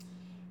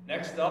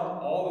Next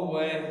up, all the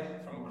way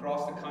from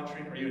across the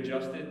country. Are you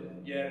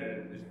adjusted? Yeah,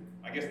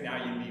 I guess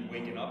now you'd be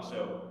waking up,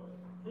 so.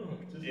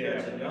 Yeah,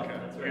 okay.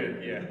 That's right.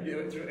 Good, yeah.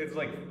 It's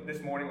like,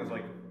 this morning was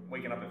like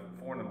waking up at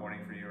 4 in the morning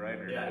for you, right?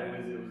 Yeah,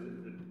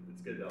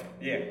 it's good though.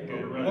 Yeah,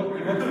 good.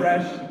 You look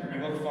fresh,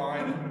 you look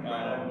fine.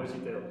 Bushy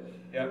tail.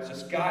 Yeah, so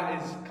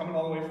Scott is coming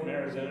all the way from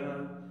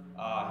Arizona.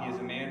 He is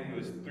a man who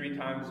is 3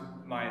 times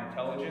my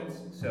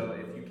intelligence, so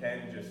if you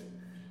can, just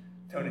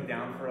tone it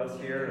down for us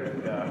here,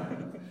 and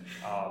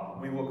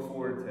we look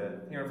forward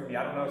to hearing from you.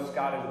 I don't know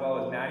Scott as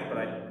well as Maddie,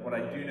 but what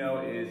I do know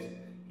is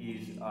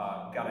he's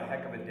got a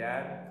heck of a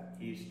dad.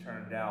 He's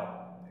turned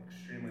out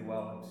extremely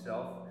well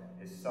himself.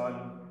 His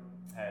son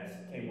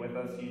came with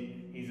us.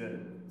 He's a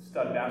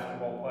stud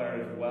basketball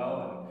player as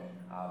well,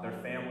 and their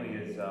family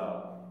is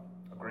a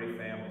great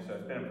family. So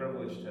it's been a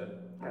privilege to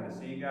kind of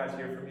see you guys,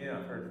 hear from you.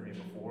 I've heard from you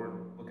before,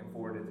 and looking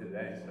forward to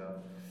today.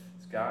 So,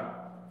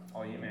 Scott,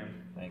 all you, man.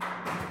 Thank you.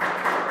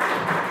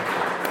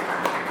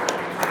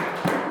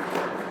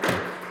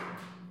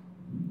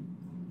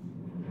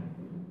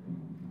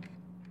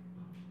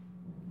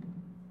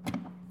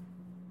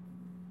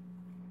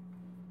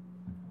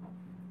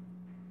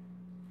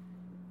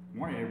 Good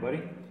morning, everybody.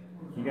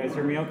 Can you guys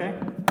hear me okay?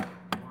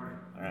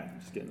 All right,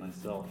 just getting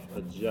myself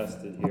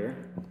adjusted here.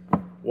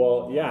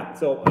 Well, yeah,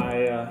 so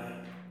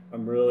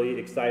I'm really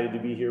excited to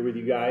be here with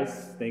you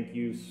guys. Thank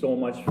you so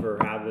much for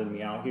having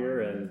me out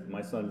here, and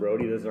my son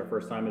Brody. This is our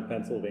first time in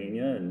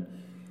Pennsylvania, and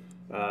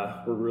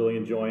we're really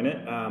enjoying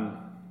it.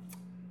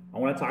 I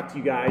want to talk to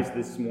you guys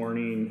this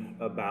morning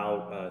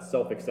about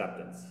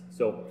self-acceptance.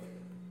 So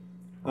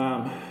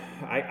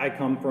I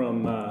come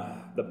from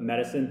the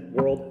medicine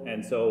world,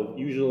 and so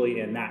usually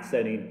in that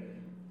setting,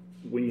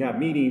 when you have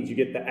meetings, you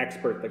get the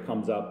expert that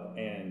comes up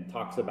and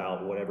talks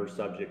about whatever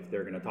subject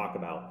they're going to talk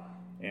about.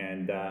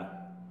 And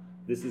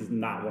this is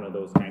not one of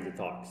those kinds of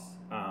talks.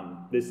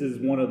 This is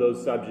one of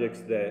those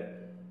subjects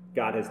that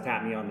God has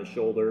tapped me on the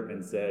shoulder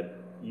and said,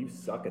 you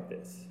suck at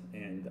this.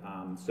 And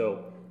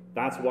so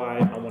that's why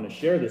I want to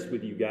share this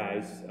with you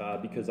guys,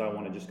 because I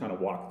want to just kind of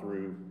walk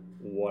through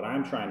what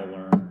I'm trying to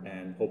learn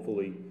and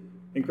hopefully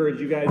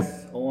encourage you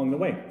guys along the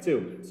way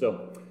too.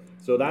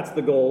 So that's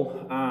the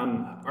goal.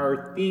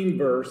 Our theme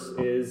verse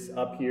is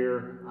up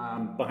here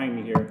behind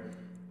me here.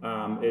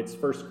 It's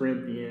 1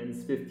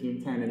 Corinthians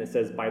 15:10, and it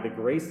says, by the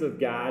grace of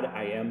God,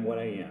 I am what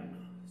I am.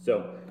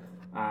 So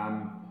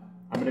I'm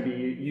going to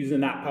be using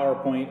that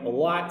PowerPoint a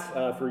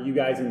lot. For you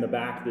guys in the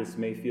back, this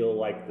may feel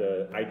like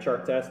the eye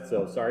chart test,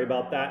 so sorry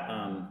about that.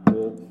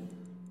 We'll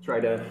try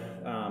to,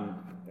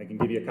 I can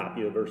give you a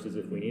copy of the verses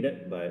if we need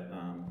it, but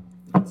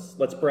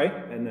let's pray,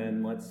 and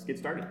then let's get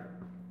started.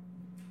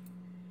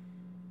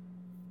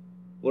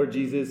 Lord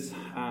Jesus,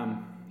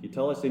 you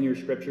tell us in your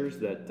scriptures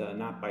that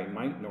not by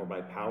might nor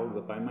by power,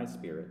 but by my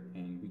spirit.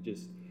 And we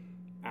just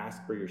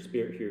ask for your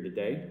spirit here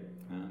today.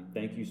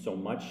 Thank you so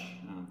much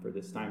for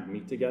this time to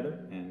meet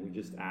together. And we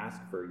just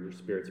ask for your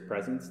spirit's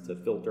presence to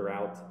filter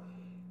out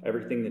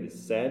everything that is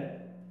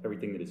said,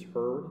 everything that is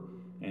heard,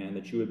 and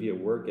that you would be at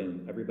work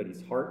in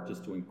everybody's heart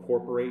just to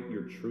incorporate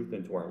your truth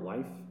into our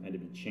life and to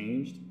be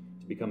changed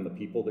to become the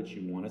people that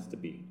you want us to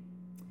be.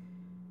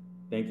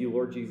 Thank you,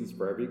 Lord Jesus,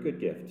 for every good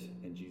gift.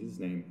 In Jesus'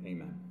 name,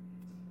 amen.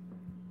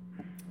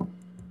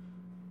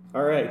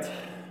 All right.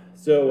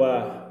 So,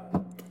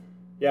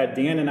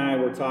 Dan and I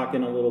were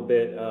talking a little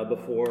bit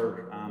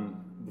before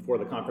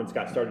the conference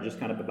got started, just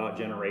kind of about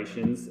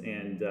generations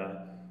and,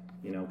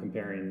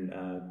 comparing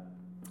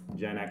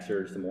Gen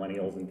Xers to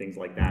millennials and things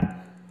like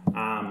that.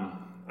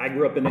 I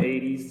grew up in the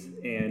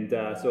 80s, and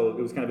so it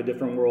was kind of a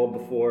different world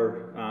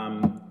before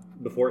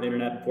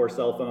internet, before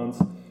cell phones.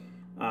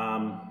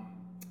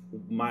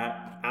 My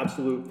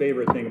absolute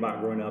favorite thing about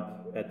growing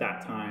up at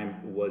that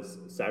time was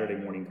Saturday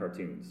morning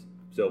cartoons.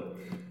 So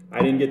I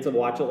didn't get to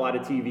watch a lot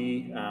of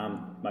TV.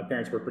 My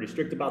parents were pretty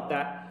strict about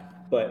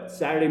that. But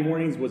Saturday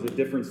mornings was a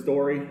different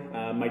story.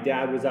 My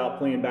dad was out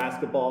playing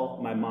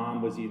basketball. My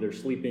mom was either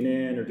sleeping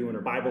in or doing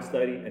her Bible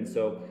study. And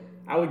so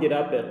I would get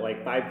up at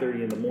like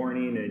 5:30 in the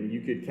morning, and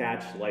you could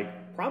catch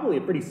probably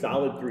a pretty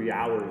solid 3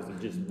 hours of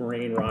just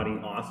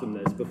brain-rotting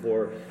awesomeness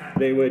before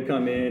they would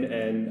come in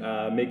and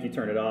make you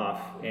turn it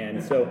off.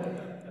 And so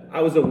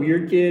I was a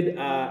weird kid.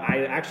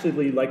 I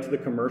actually liked the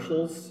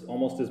commercials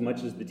almost as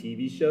much as the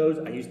TV shows.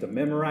 I used to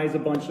memorize a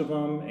bunch of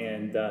them,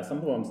 and some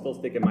of them still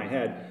stick in my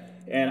head.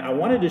 And I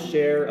wanted to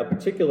share a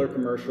particular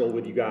commercial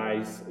with you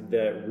guys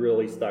that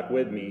really stuck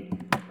with me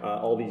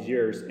all these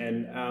years.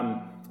 And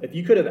if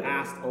you could have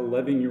asked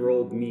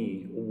 11-year-old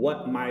me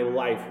what my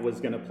life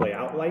was going to play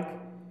out like,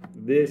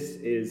 this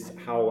is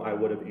how I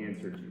would have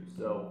answered you.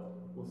 So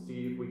we'll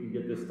see if we can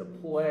get this to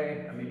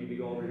play. I may need to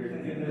go over here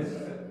to do this.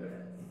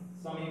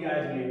 Some of you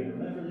guys may even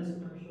remember this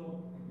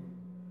commercial.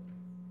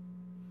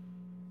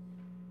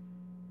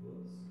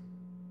 Whoops.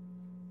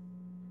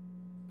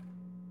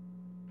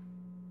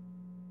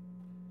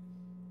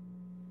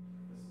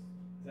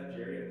 Is that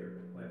Jerry after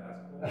playing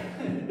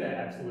basketball?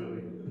 Yeah,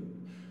 absolutely.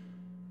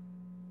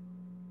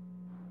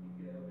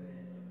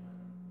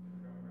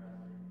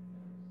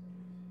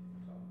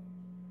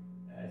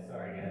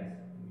 Sorry, guys.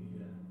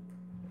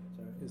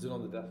 Is it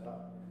on the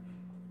desktop?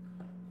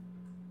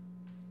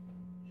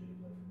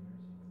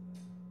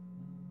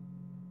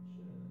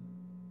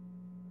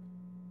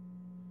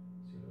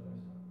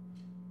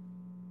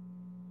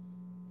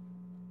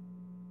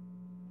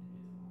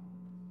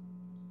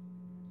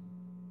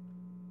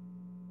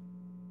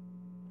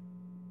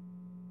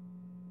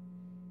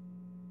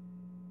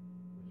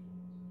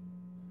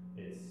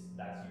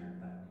 That's your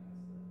time.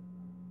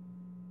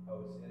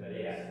 Oh, it's in But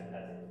this. yeah,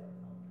 that's it.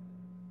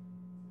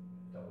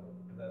 Double,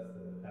 but that's the,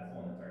 That's the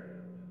one that's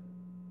already open.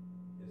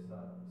 it's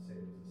not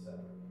saved as a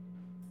separate.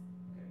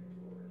 Okay,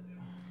 what we're gonna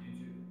do.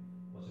 YouTube.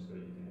 Let's just go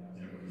to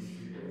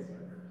YouTube.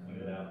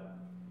 Move it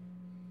out.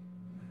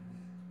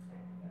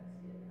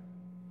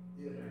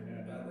 Yeah, I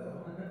know.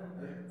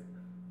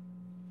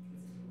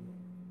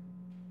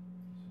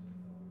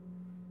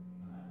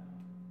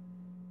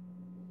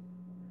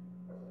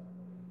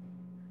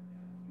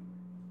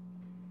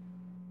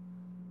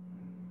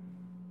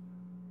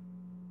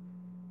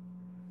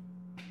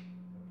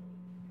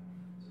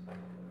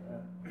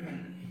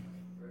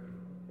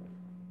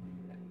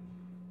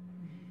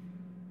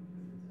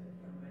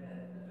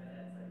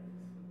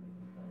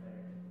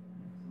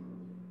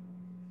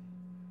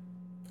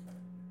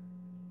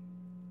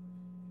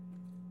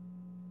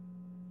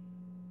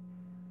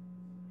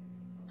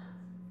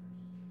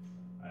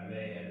 I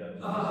may end up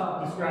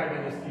just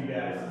describing this to you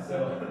guys. So,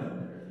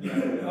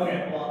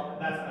 okay, well,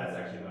 that's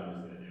actually what I'm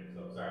just gonna do.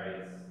 So sorry,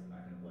 it's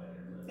not gonna play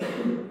there,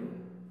 but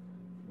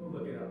We'll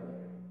look it up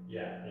later.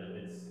 yeah,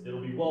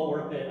 it'll be well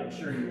worth it. I'm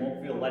sure you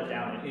won't feel let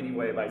down in any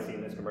way by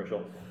seeing this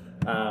commercial.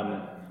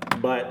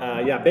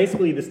 Yeah,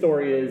 basically the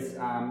story is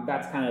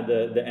that's kind of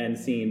the end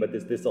scene. But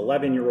this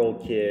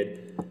 11-year-old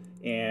kid,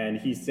 and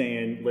he's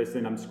saying,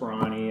 "Listen, I'm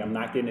scrawny. I'm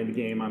not getting in the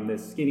game. I'm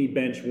this skinny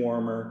bench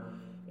warmer."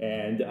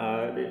 And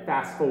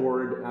fast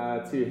forward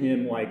to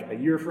him like a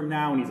year from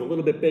now, and he's a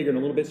little bit bigger and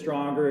a little bit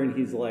stronger, and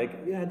he's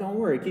like, "Yeah, don't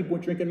worry, keep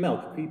drinking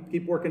milk,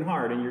 keep working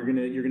hard, and you're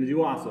gonna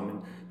do awesome."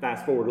 And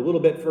fast forward a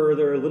little bit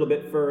further,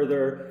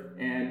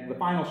 and the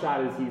final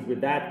shot is he's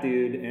with that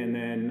dude, and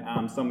then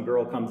some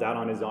girl comes out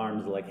on his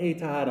arms like, "Hey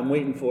Todd, I'm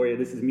waiting for you.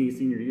 This is me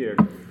senior year,"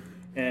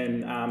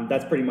 and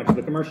that's pretty much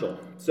the commercial.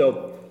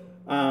 So.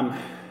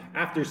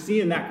 After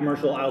seeing that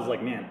commercial, I was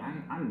like, man,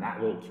 I'm that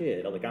little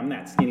kid. Like, I'm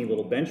that skinny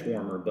little bench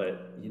warmer,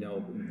 but, you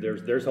know,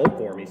 there's hope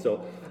for me.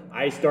 So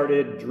I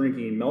started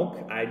drinking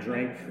milk. I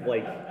drank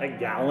like a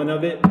gallon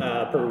of it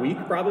per week,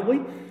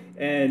 probably.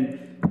 And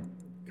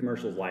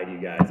commercials lie to you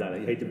guys. I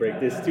hate to break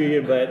this to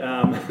you, but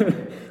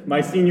my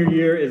senior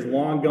year is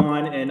long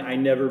gone, and I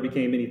never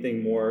became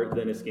anything more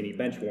than a skinny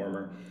bench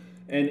warmer.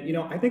 And, you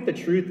know, I think the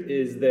truth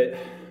is that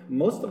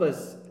most of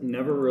us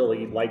never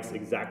really likes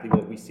exactly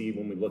what we see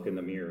when we look in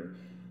the mirror.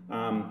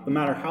 No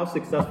matter how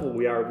successful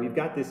we are, we've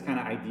got this kind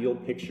of ideal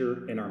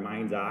picture in our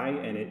mind's eye,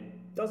 and it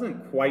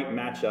doesn't quite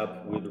match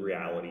up with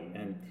reality.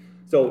 And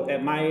so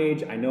at my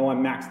age, I know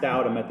I'm maxed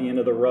out. I'm at the end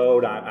of the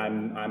road.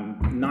 I'm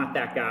not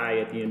that guy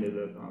at the end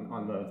of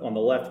on the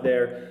left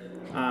there.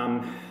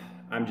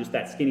 I'm just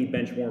that skinny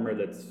bench warmer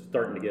that's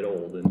starting to get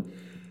old. And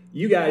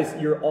you guys,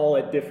 you're all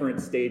at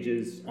different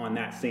stages on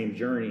that same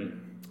journey.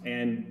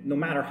 And no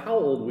matter how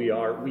old we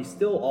are, we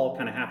still all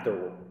kind of have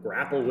to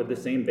grapple with the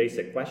same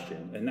basic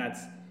question, and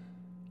that's,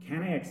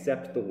 can I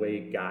accept the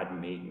way God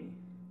made me?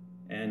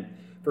 And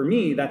for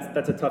me,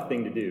 that's a tough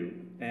thing to do.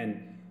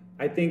 And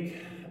I think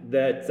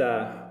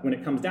that when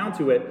it comes down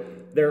to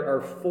it, there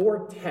are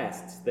 4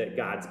 tests that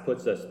God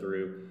puts us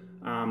through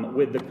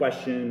with the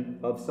question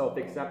of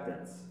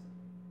self-acceptance.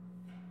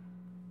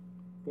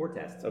 4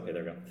 tests. Okay,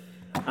 there we go.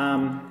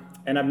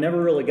 And I've never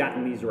really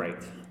gotten these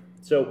right.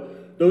 So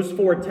those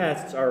 4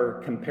 tests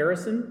are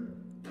comparison,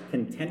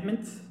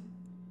 contentment,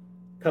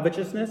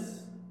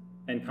 covetousness,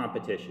 and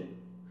competition.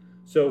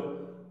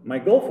 So my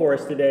goal for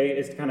us today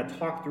is to kind of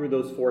talk through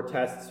those 4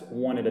 tests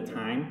one at a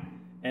time,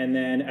 and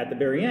then at the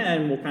very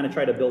end, we'll kind of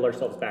try to build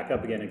ourselves back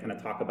up again and kind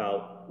of talk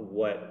about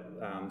what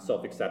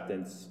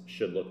self-acceptance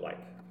should look like,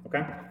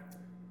 okay?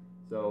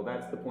 So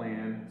that's the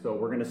plan. So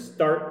we're gonna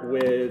start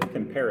with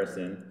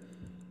comparison.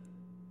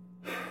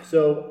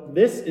 So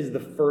this is the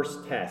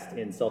first test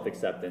in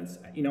self-acceptance.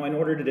 You know, in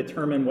order to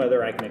determine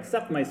whether I can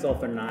accept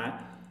myself or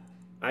not,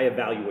 I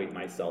evaluate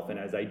myself. And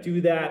as I do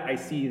that, I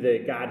see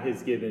that God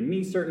has given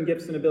me certain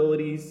gifts and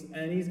abilities,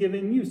 and he's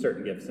given you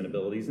certain gifts and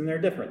abilities, and they're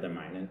different than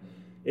mine. And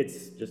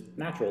it's just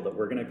natural that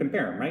we're gonna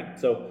compare them, right?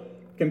 So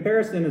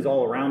comparison is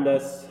all around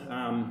us.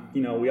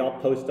 You know, we all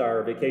post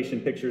our vacation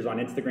pictures on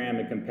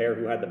Instagram and compare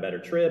who had the better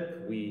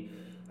trip. We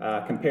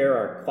compare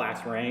our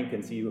class rank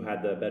and see who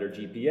had the better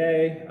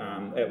GPA.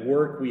 At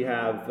work, we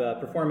have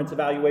performance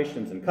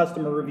evaluations and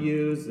customer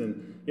reviews,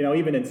 and you know,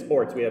 even in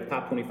sports, we have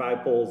top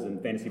 25 polls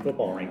and fantasy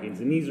football rankings,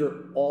 and these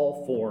are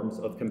all forms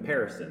of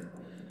comparison.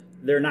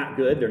 They're not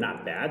good, they're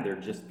not bad, they're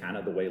just kind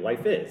of the way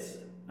life is.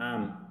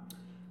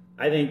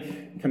 I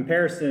think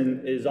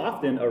comparison is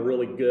often a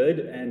really good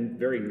and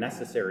very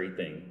necessary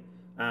thing.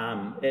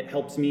 It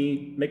helps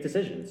me make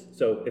decisions.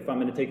 So if I'm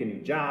going to take a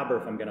new job or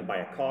if I'm going to buy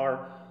a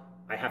car,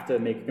 I have to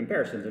make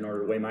comparisons in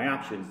order to weigh my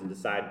options and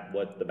decide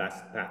what the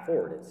best path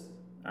forward is.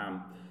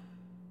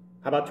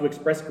 How about to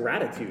express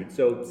gratitude?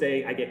 So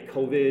say I get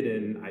COVID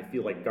and I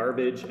feel like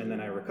garbage and then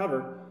I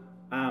recover.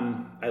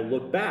 I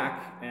look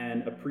back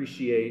and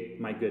appreciate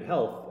my good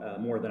health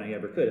more than I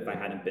ever could if I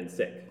hadn't been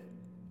sick.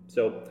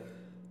 So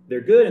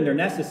they're good and they're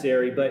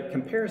necessary, but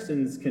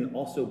comparisons can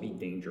also be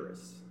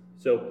dangerous.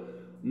 So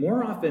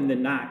more often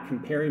than not,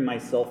 comparing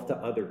myself to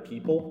other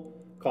people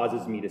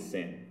causes me to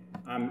sin.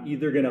 I'm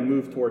either going to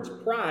move towards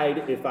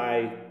pride if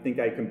I think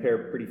I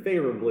compare pretty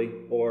favorably,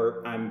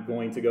 or I'm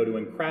going to go to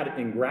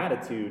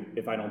ingratitude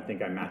if I don't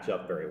think I match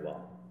up very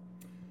well.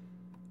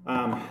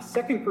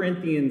 2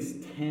 Corinthians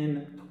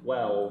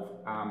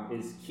 10:12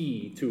 is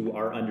key to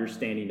our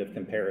understanding of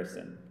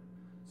comparison.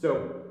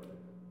 So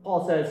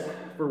Paul says,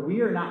 "For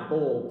we are not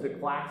bold to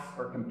class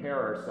or compare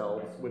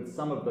ourselves with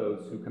some of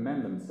those who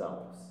commend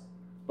themselves.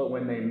 But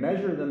when they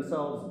measure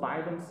themselves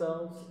by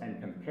themselves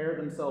and compare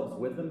themselves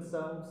with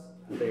themselves,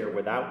 they are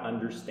without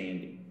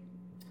understanding."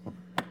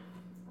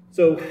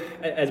 So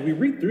as we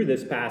read through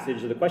this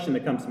passage, the question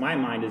that comes to my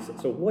mind is,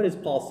 so what is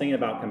Paul saying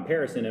about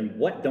comparison, and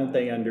what don't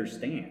they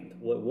understand?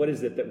 What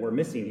is it that we're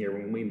missing here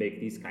when we make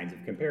these kinds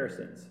of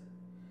comparisons?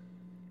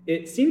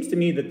 It seems to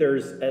me that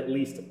there's at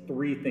least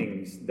three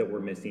things that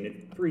we're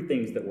missing, three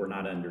things that we're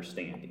not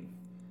understanding.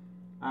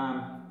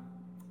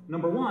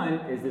 Number one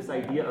is this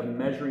idea of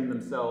measuring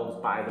themselves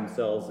by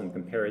themselves and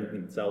comparing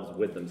themselves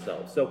with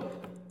themselves. So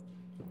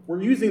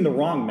we're using the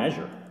wrong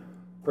measure.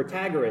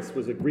 Protagoras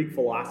was a Greek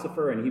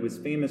philosopher, and he was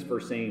famous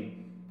for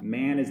saying,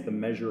 "Man is the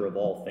measure of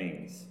all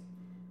things."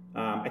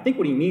 I think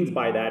what he means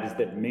by that is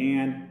that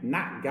man,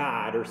 not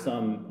God or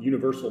some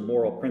universal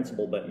moral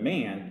principle, but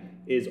man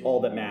is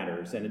all that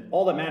matters. And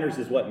all that matters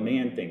is what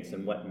man thinks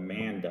and what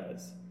man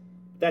does.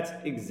 That's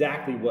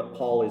exactly what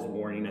Paul is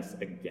warning us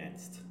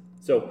against.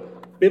 So,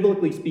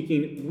 biblically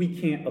speaking, we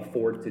can't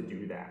afford to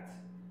do that.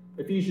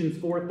 Ephesians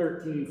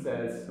 4:13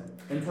 says,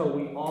 "Until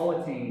we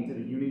all attain to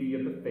the unity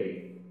of the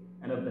faith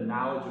and of the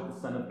knowledge of the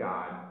Son of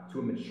God, to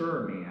a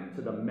mature man,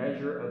 to the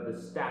measure of the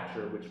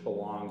stature which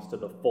belongs to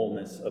the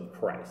fullness of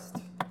Christ."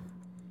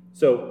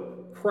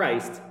 So,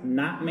 Christ,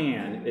 not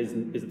man, is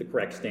the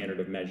correct standard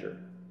of measure.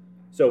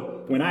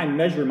 So, when I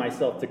measure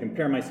myself to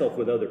compare myself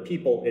with other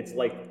people, it's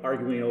like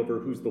arguing over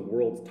who's the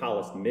world's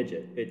tallest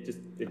midget.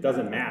 It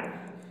doesn't matter.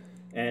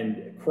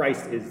 And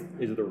Christ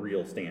is the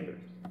real standard.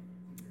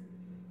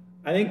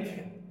 I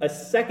think a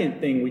second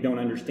thing we don't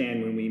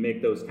understand when we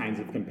make those kinds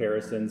of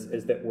comparisons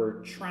is that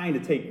we're trying to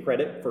take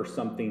credit for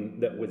something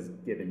that was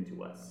given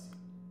to us.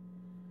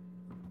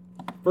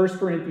 1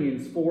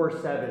 Corinthians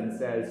 4:7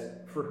 says,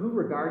 "For who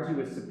regards you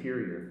as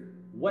superior?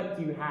 What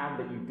do you have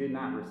that you did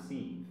not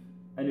receive?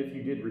 And if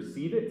you did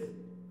receive it,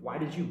 why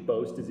did you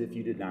boast as if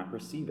you did not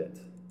receive it?"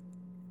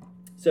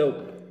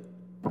 So,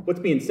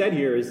 what's being said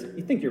here is,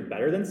 you think you're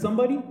better than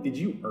somebody? Did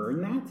you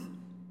earn that?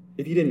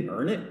 If you didn't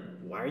earn it,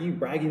 why are you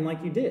bragging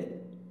like you did?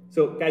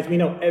 So, guys, we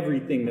know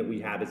everything that we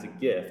have is a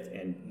gift,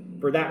 and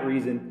for that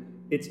reason,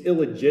 it's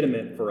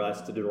illegitimate for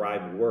us to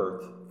derive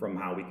worth from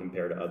how we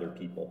compare to other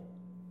people.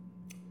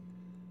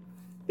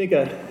 I think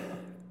a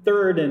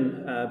third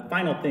and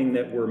final thing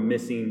that we're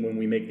missing when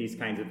we make these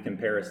kinds of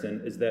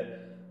comparisons is that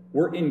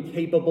we're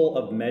incapable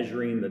of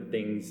measuring the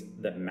things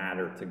that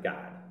matter to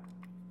God.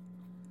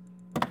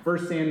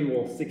 1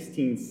 Samuel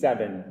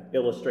 16:7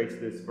 illustrates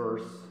this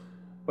verse.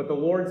 "But the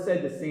Lord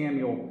said to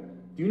Samuel,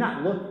 'Do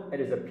not look at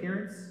his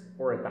appearance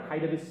or at the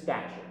height of his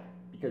stature,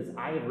 because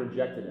I have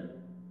rejected him.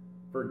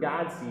 For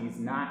God sees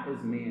not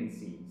as man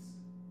sees.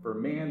 For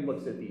man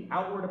looks at the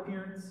outward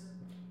appearance,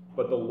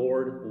 but the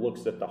Lord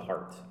looks at the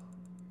heart.'"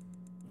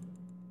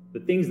 The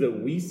things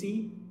that we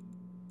see,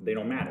 they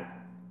don't matter.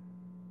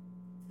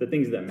 The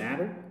things that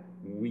matter,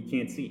 we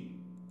can't see.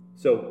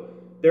 So,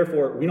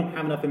 therefore, we don't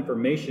have enough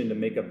information to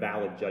make a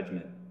valid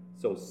judgment.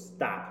 So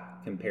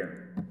stop comparing.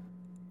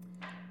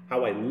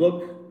 How I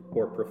look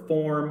or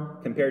perform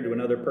compared to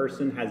another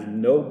person has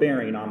no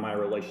bearing on my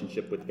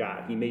relationship with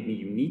God. He made me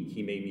unique.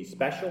 He made me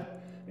special.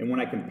 And when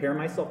I compare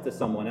myself to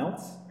someone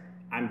else,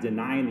 I'm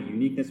denying the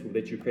uniqueness with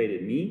which He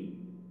created me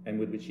and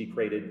with which He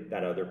created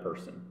that other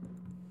person.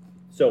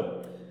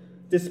 So,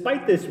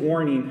 despite this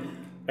warning,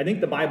 I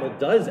think the Bible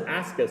does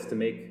ask us to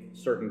make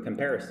certain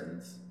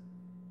comparisons.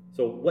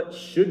 So what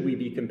should we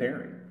be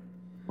comparing?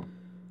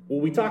 Well,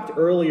 we talked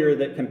earlier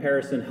that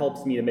comparison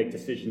helps me to make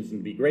decisions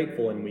and to be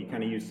grateful, and we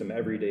kind of used some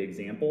everyday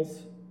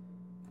examples.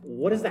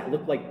 What does that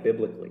look like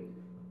biblically?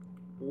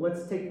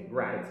 Let's take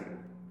gratitude.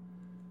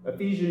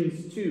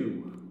 Ephesians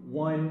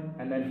 2:1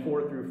 and then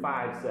 4 through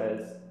 5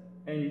 says,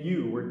 "And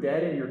you were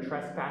dead in your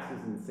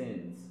trespasses and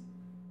sins,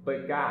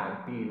 but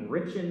God, being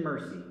rich in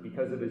mercy,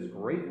 because of His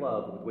great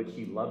love with which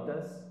He loved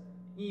us,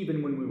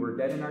 even when we were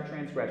dead in our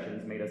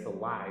transgressions, made us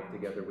alive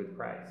together with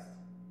Christ.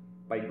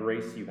 By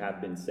grace you have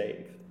been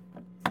saved."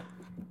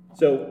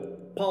 So,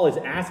 Paul is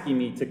asking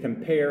me to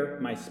compare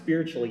my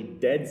spiritually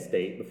dead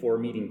state before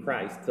meeting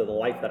Christ to the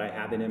life that I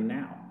have in Him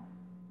now.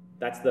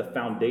 That's the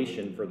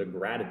foundation for the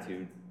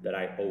gratitude that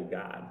I owe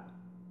God.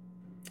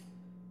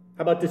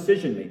 How about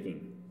decision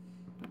making?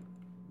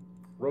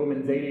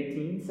 Romans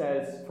 8:18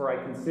 says, "For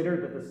I consider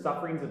that the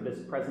sufferings of this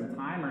present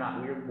time are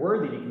not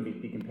worthy to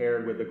be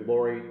compared with the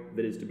glory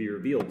that is to be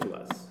revealed to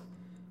us."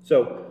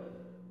 So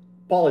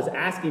Paul is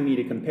asking me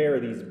to compare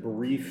these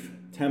brief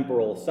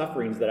temporal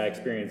sufferings that I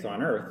experience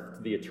on earth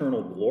to the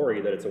eternal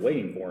glory that it's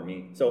awaiting for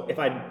me. So if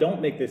I don't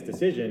make this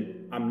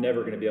decision, I'm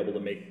never going to be able to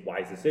make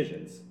wise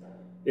decisions.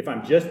 If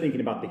I'm just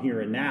thinking about the here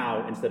and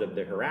now instead of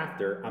the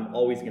hereafter, I'm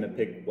always going to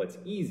pick what's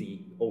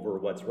easy over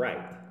what's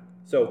right.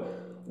 So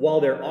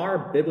while there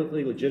are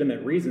biblically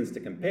legitimate reasons to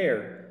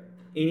compare,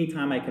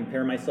 anytime I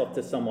compare myself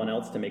to someone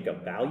else to make a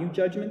value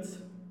judgment,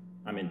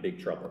 I'm in big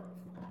trouble.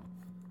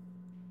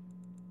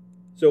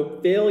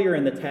 So failure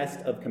in the test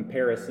of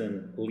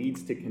comparison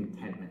leads to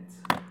contentment.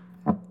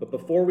 But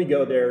before we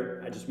go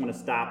there, I just want to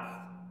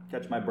stop,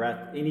 catch my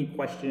breath. Any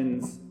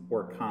questions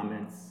or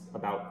comments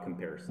about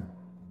comparison?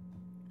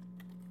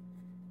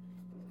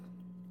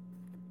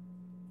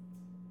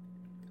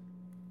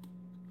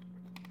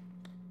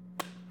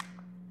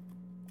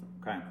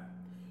 Okay.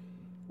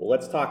 Well,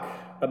 let's talk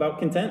about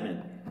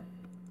contentment.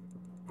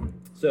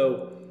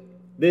 So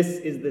this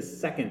is the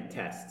second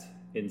test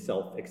in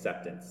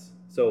self-acceptance.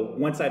 So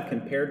once I've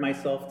compared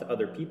myself to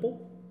other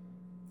people,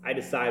 I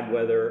decide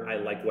whether I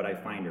like what I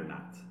find or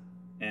not.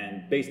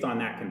 And based on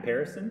that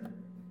comparison,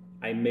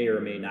 I may or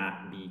may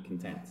not be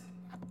content.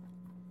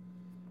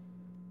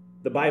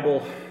 The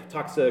Bible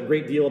talks a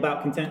great deal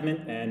about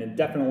contentment, and it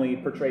definitely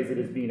portrays it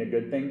as being a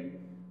good thing.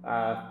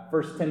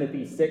 1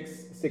 Timothy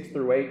 6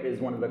 through 8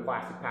 is one of the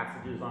classic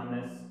passages on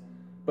this.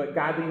 But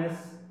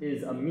godliness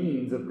is a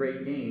means of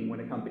great gain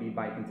when accompanied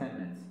by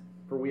contentment.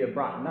 For we have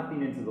brought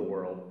nothing into the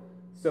world,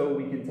 so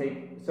we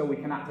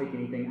cannot take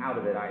anything out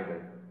of it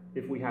either.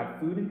 If we have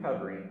food and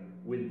covering,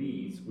 with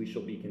these we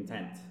shall be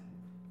content.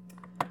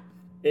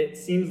 It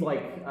seems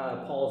like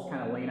Paul's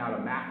kind of laying out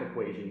a math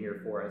equation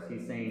here for us.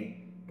 He's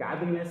saying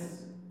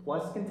godliness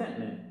plus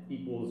contentment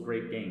equals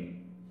great gain.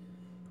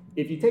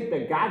 If you take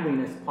the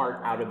godliness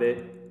part out of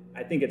it,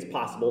 I think it's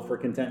possible for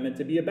contentment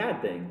to be a bad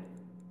thing.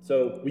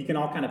 So we can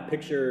all kind of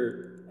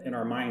picture in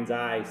our mind's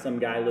eye some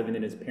guy living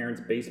in his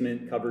parents'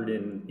 basement covered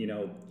in,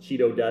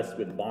 Cheeto dust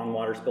with bong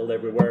water spilled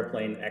everywhere,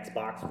 playing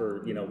Xbox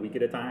for, a week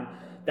at a time.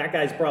 That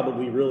guy's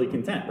probably really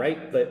content,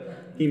 right?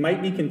 But he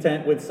might be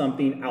content with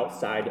something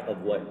outside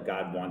of what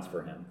God wants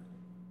for him.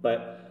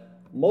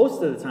 But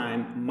most of the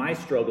time, my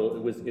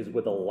struggle is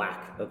with a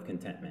lack of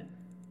contentment.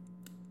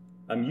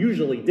 I'm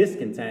usually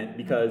discontent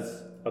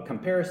because a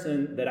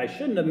comparison that I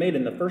shouldn't have made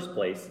in the first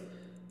place,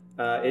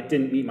 it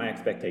didn't meet my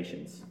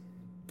expectations.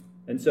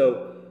 And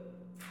so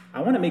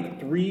I want to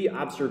make 3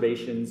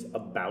 observations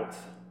about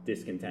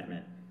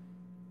discontentment.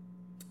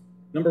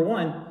 Number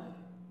 1,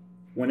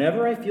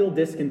 whenever I feel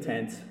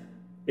discontent,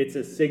 it's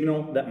a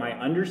signal that my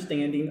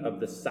understanding of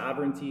the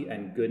sovereignty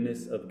and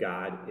goodness of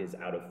God is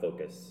out of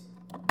focus.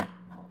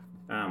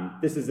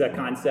 This is a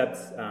concept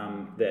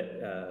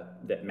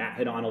that Matt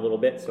hit on a little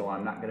bit, so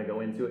I'm not going to go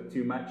into it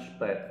too much,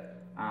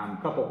 but a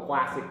couple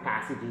classic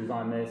passages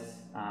on this.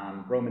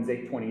 Romans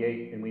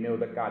 8:28, and we know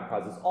that God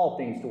causes all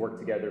things to work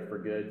together for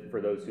good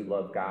for those who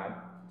love God,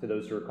 to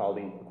those who are called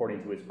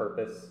according to his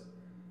purpose.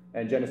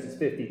 And Genesis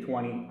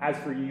 50:20, as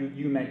for you,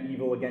 you meant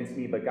evil against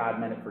me, but God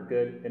meant it for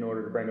good in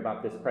order to bring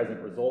about this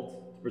present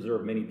result, to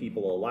preserve many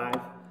people alive.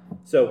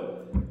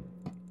 So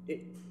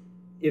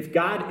if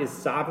God is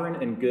sovereign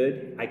and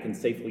good, I can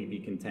safely be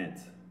content.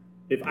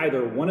 If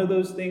either one of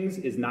those things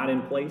is not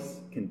in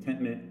place,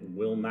 contentment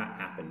will not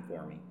happen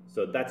for me.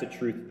 So that's a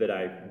truth that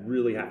I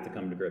really have to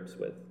come to grips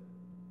with.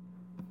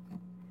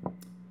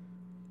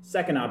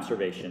 Second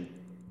observation,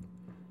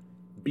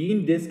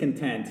 being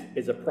discontent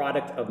is a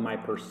product of my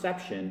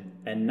perception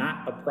and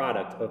not a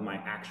product of my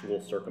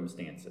actual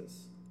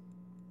circumstances.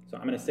 So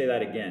I'm going to say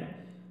that again.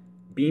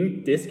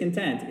 Being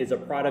discontent is a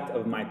product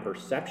of my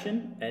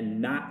perception and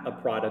not a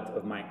product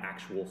of my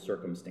actual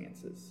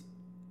circumstances.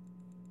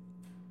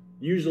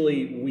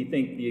 Usually we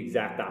think the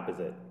exact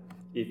opposite.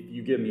 If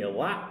you give me a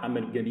lot, I'm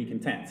going to be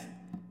content.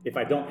 If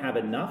I don't have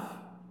enough,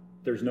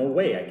 there's no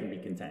way I can be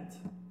content.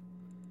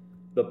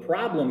 The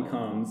problem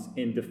comes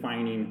in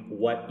defining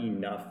what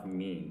enough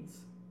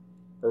means.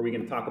 Are we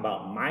going to talk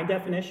about my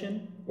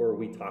definition, or are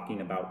we talking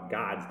about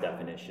God's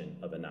definition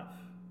of enough?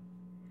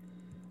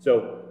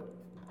 So,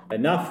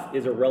 enough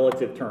is a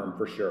relative term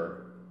for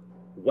sure.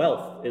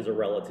 Wealth is a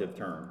relative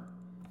term.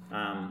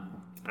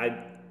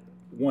 I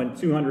won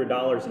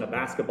 $200 in a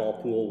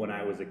basketball pool when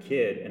I was a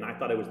kid, and I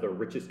thought I was the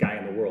richest guy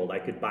in the world. I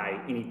could buy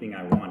anything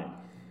I wanted.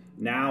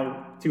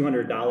 Now,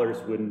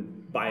 $200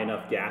 wouldn't buy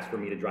enough gas for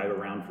me to drive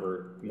around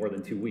for more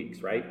than 2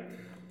 weeks, right?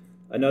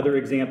 Another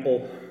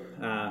example,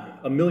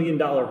 $1 million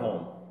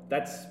home.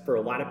 That's, for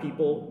a lot of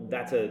people,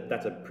 that's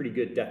a pretty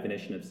good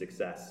definition of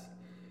success.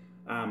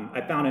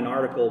 I found an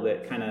article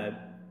that kind of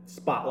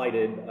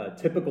spotlighted a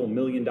typical $1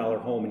 million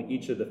home in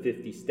each of the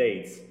 50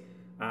 states.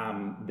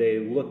 They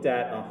looked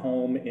at a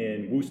home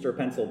in Worcester,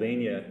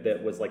 Pennsylvania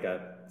that was like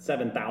a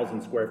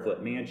 7,000 square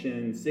foot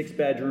mansion, 6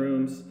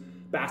 bedrooms,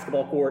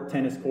 basketball court,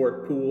 tennis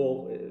court,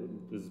 pool. It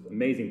was an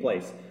amazing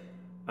place.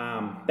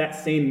 That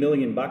same $1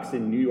 million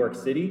in New York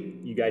City,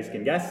 you guys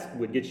can guess,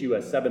 would get you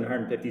a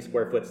 750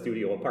 square foot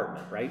studio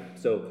apartment, right?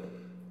 So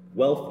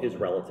wealth is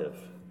relative.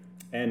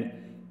 And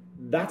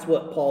that's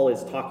what Paul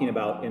is talking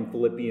about in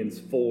Philippians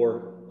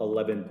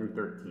 4:11 through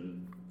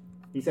 13.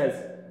 He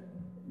says,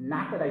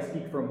 "Not that I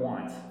speak from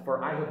want,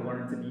 for I have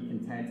learned to be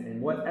content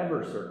in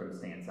whatever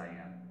circumstance I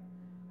am.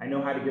 I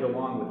know how to get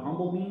along with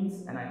humble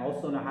means, and I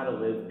also know how to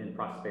live in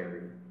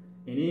prosperity.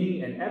 In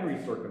any and every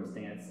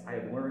circumstance, I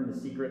have learned the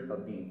secret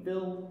of being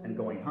filled and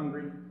going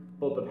hungry,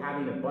 both of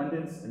having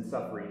abundance and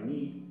suffering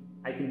need.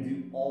 I can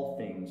do all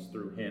things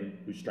through him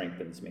who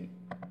strengthens me."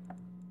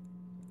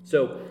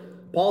 So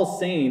Paul's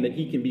saying that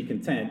he can be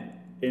content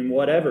in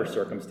whatever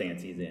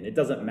circumstance he's in. It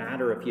doesn't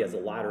matter if he has a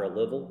lot or a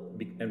little.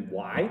 And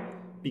why?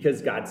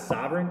 Because God's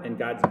sovereign and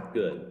God's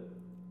good.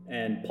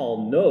 And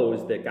Paul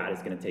knows that God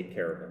is going to take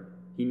care of him.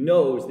 He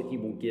knows that he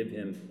will give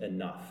him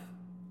enough.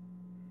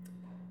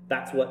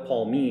 That's what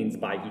Paul means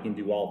by he can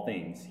do all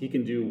things. He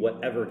can do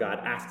whatever God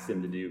asks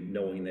him to do,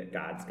 knowing that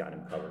God's got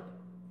him covered.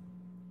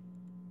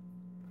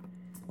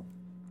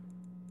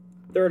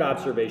 Third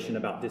observation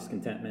about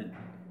discontentment.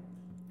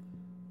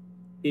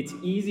 It's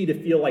easy to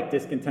feel like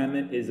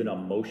discontentment is an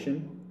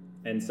emotion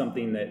and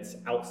something that's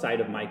outside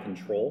of my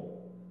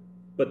control.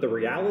 But the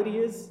reality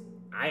is,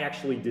 I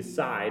actually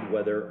decide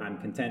whether I'm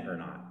content or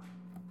not.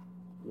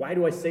 Why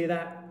do I say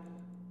that?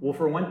 Well,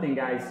 for one thing,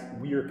 guys,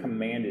 we are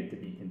commanded to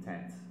be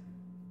content.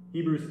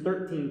 Hebrews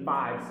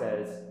 13:5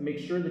 says, "Make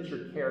sure that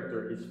your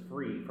character is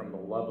free from the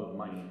love of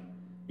money.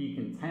 Be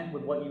content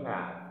with what you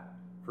have.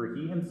 For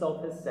he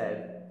himself has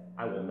said,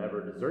 I will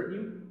never desert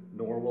you,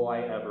 nor will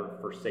I ever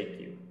forsake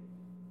you."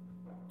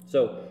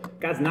 So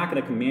God's not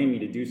going to command me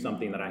to do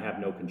something that I have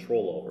no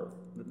control over.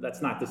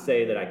 That's not to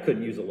say that I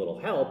couldn't use a little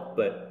help,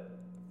 but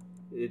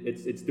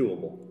it's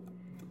doable.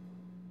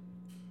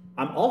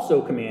 I'm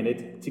also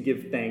commanded to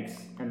give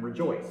thanks and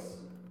rejoice.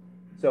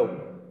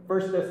 So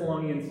 1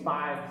 Thessalonians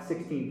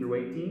 5:16 through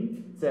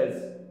 18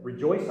 says,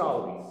 "Rejoice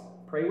always,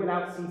 pray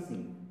without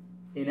ceasing.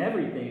 In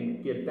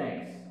everything give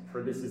thanks,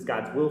 for this is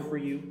God's will for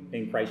you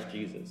in Christ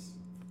Jesus."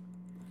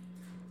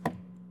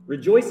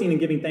 Rejoicing and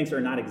giving thanks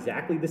are not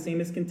exactly the same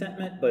as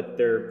contentment, but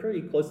they're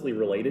pretty closely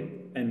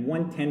related, and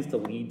one tends to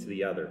lead to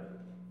the other.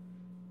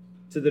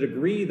 To the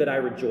degree that I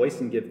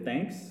rejoice and give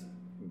thanks,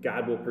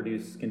 God will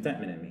produce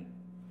contentment in me.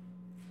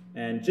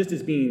 And just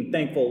as being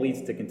thankful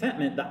leads to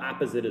contentment, the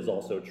opposite is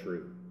also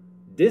true.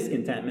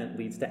 Discontentment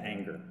leads to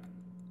anger.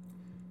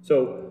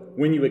 So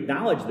when you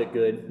acknowledge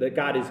that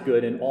God is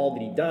good in all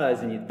that he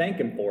does, and you thank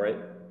him for it,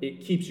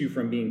 it keeps you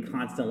from being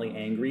constantly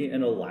angry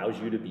and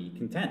allows you to be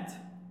content.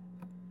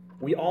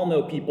 We all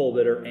know people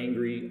that are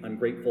angry,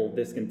 ungrateful,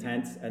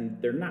 discontent,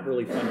 and they're not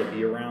really fun to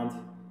be around.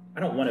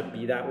 I don't want to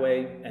be that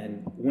way,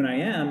 and when I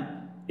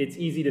am, it's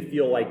easy to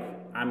feel like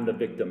I'm the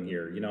victim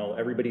here. You know,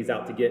 everybody's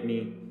out to get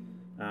me.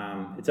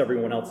 It's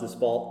everyone else's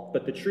fault.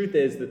 But the truth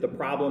is that the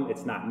problem,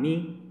 it's not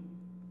me.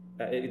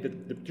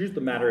 The truth of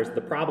the matter is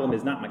the problem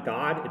is not my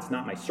God. It's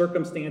not my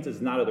circumstances.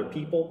 It's not other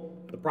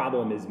people. The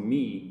problem is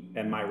me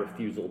and my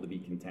refusal to be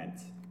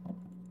content.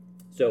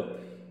 So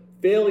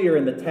failure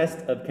in the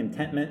test of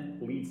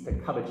contentment leads to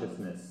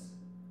covetousness.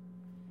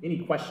 Any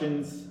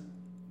questions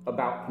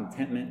about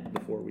contentment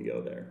before we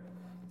go there?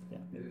 Yeah.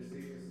 Is it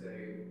safe to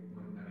say,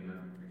 you're talking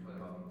about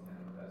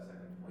contentment with that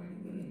second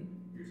point,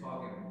 you're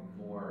talking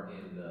more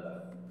in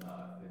the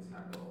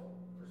temporal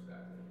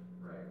perspective,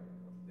 right?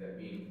 That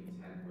being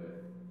content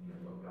with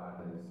what God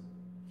has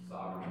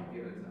sovereignly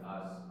given to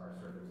us, our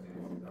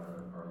circumstances,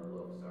 our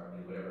looks,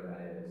 whatever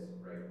that is,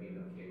 right? Being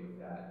okay with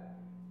that.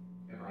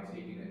 Am I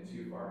taking it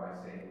too far by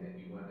saying that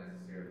you wouldn't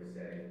necessarily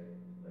say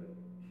like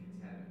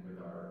content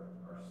with our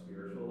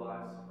spiritual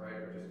lives,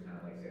 right? Or just kind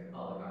of like saying,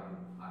 oh, like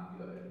I'm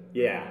good.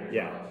 Yeah.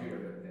 Two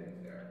different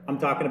things there. I'm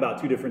talking about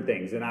two different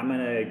things, and I'm going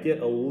to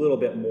get a little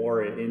bit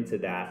more into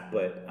that,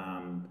 but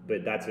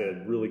that's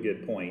a really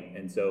good point.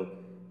 And so,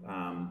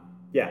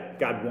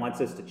 God wants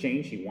us to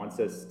change. He wants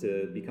us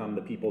to become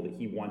the people that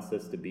he wants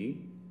us to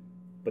be,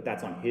 but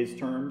that's on his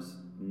terms,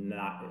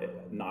 not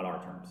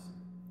our terms.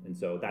 And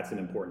so that's an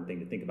important thing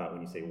to think about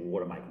when you say, well,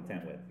 what am I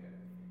content with?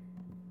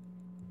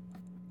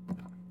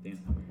 Dan?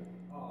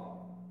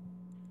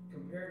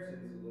 Comparison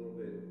is a little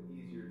bit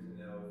easier to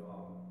know if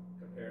I'm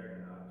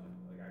comparing or not.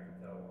 Like I can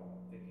tell when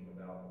I'm thinking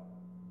about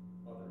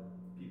other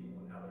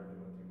people and how they're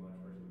doing too much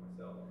versus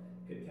myself.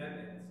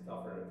 Contentment is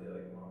tougher to be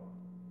like, well,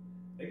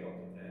 I think I'm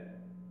content,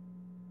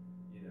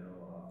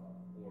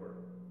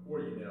 or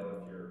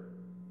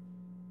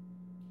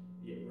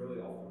if you're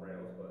really off the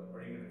rails, but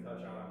are you going to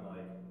touch on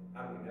like,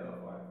 how do we know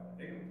if I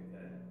think I'm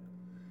content?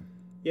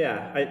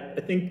 Yeah,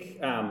 I think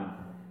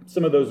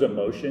some of those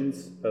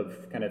emotions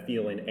of kind of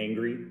feeling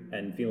angry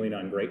and feeling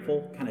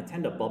ungrateful kind of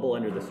tend to bubble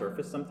under the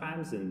surface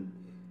sometimes, and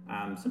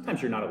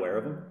sometimes you're not aware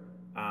of them.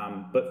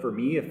 But for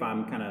me, if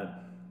I'm kind of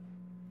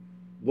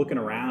looking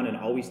around and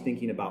always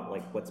thinking about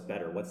like what's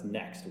better, what's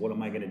next, what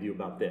am I going to do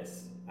about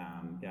this?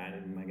 Am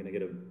I going to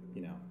get a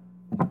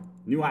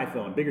new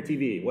iPhone, bigger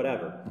TV,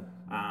 whatever?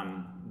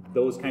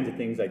 Those kinds of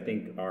things I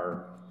think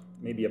are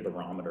maybe a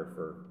barometer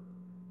for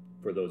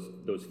for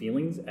those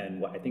feelings,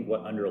 and I think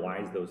what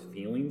underlies those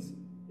feelings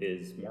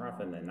is more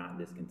often than not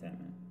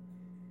discontentment.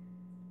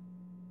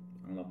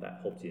 I don't know if that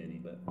helps you any,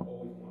 but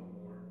Always want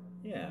more.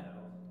 yeah.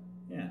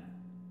 Yeah.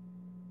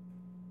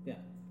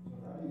 So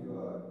how do you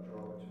draw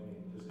between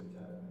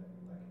discontentment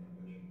and like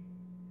ambition?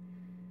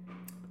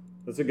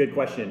 That's a good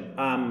question.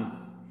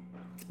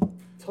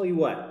 Tell you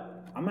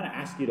what, I'm going to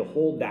ask you to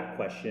hold that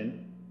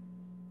question,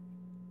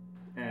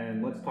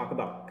 and let's talk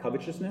about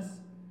covetousness.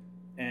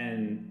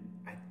 And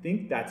I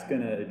think that's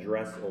going to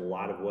address a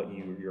lot of what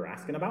you're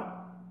asking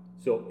about.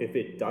 So if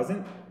it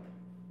doesn't,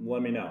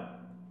 let me know.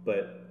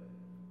 But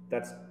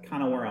that's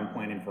kind of where I'm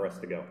planning for us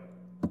to go.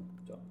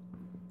 So,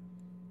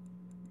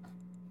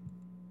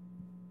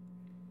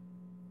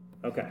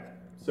 okay,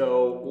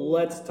 so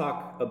let's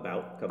talk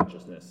about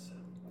covetousness.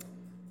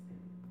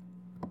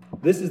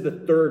 This is the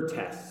third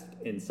test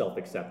in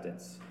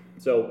self-acceptance.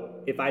 So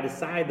if I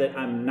decide that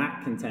I'm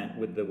not content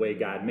with the way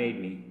God made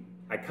me,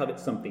 I covet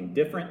something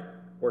different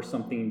or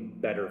something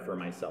better for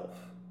myself.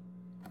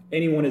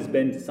 Anyone who's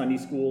been to Sunday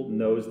school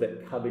knows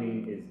that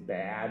coveting is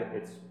bad.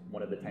 It's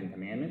one of the 10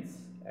 Commandments.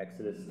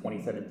 Exodus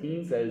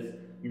 20:17 says,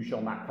 "You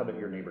shall not covet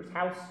your neighbor's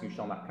house. You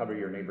shall not covet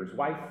your neighbor's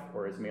wife,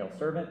 or his male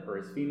servant, or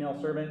his female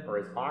servant, or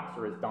his ox,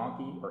 or his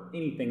donkey, or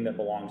anything that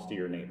belongs to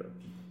your neighbor."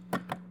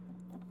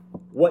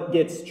 What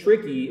gets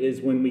tricky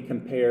is when we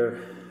compare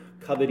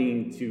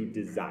coveting to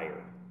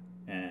desire.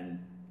 And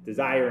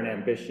desire and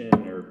ambition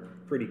are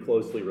pretty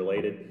closely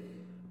related.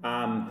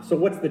 So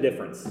what's the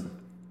difference?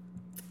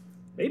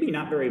 Maybe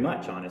not very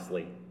much,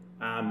 honestly.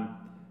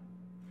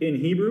 In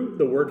Hebrew,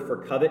 the word for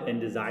covet and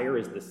desire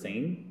is the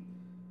same.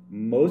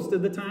 Most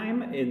of the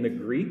time, in the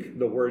Greek,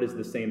 the word is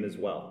the same as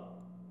well.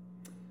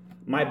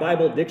 My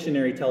Bible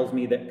dictionary tells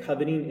me that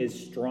coveting is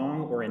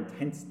strong or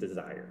intense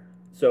desire.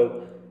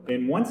 So,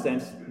 in one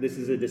sense, this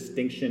is a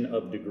distinction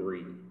of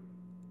degree.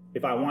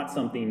 If I want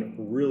something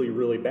really,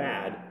 really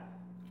bad,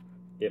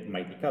 it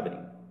might be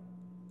coveting.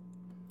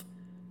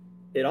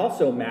 It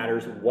also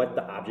matters what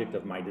the object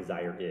of my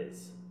desire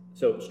is.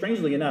 So,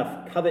 strangely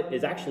enough, covet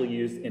is actually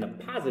used in a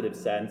positive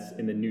sense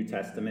in the New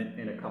Testament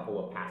in a couple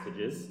of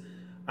passages,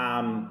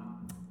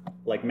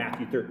 like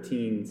Matthew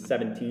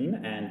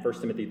 13:17 and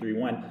 1 Timothy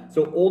 3:1.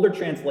 So, older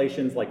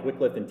translations like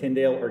Wycliffe and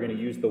Tyndale are going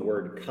to use the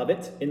word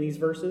covet in these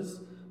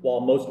verses, while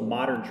most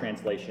modern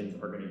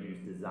translations are going to use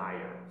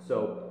desire.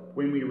 So,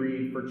 when we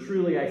read, "For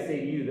truly I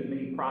say to you that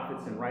many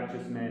prophets and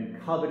righteous men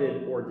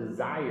coveted or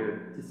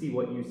desired to see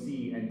what you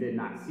see and did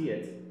not see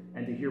it,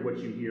 and to hear what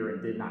you hear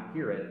and did not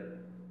hear it,"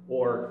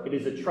 or, "It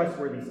is a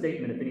trustworthy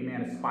statement if any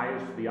man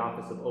aspires to the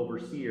office of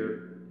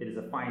overseer, it is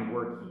a fine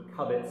work he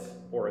covets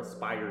or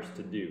aspires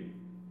to do."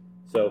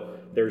 So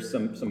there's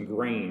some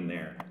grain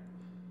there.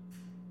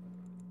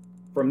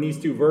 From these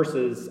two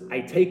verses,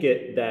 I take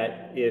it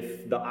that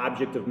if the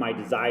object of my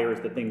desire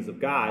is the things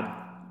of God,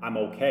 I'm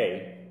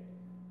okay.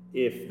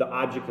 If the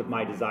object of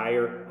my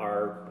desire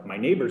are my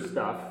neighbor's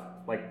stuff,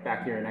 like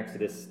back here in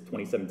Exodus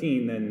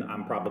 20:17, then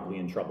I'm probably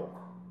in trouble.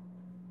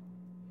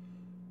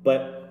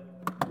 But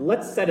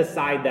let's set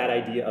aside that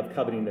idea of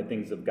coveting the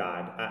things of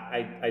God.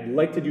 I'd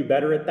like to do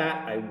better at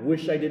that. I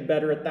wish I did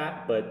better at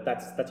that, but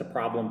that's a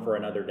problem for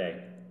another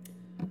day.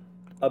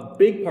 A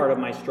big part of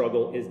my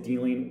struggle is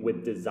dealing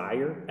with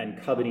desire and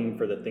coveting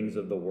for the things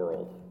of the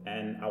world.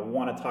 And I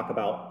want to talk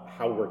about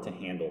how we're to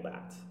handle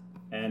that.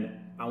 And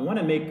I want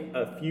to make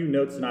a few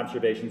notes and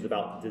observations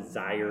about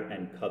desire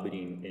and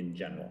coveting in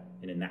general,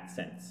 and in that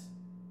sense.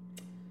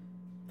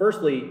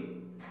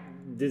 Firstly,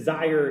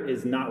 desire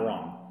is not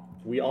wrong.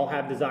 We all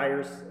have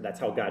desires. That's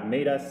how God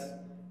made us.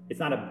 It's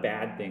not a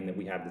bad thing that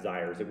we have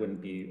desires. It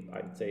wouldn't be,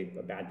 I'd say,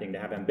 a bad thing to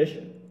have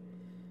ambition.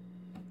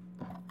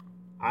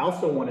 I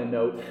also want to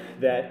note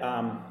that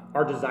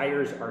our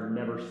desires are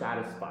never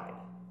satisfied.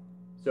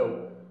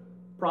 So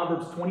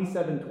Proverbs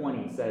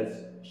 27:20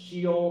 says,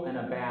 "Sheol and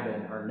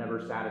Abaddon are never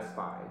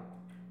satisfied,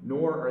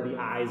 nor are the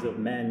eyes of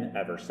men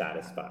ever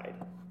satisfied."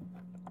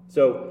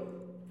 So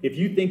if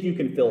you think you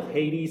can fill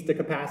Hades to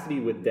capacity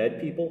with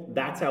dead people,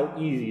 that's how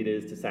easy it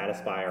is to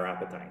satisfy our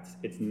appetites.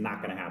 It's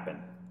not going to happen.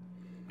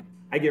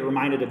 I get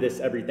reminded of this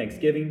every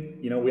Thanksgiving.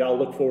 You know, we all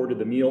look forward to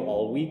the meal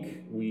all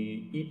week.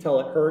 We eat till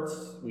it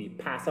hurts. We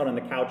pass out on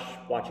the couch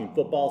watching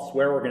football,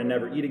 swear we're going to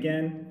never eat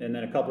again. And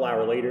then a couple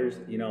hours later,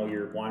 you know,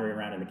 you're wandering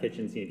around in the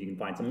kitchen seeing if you can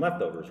find some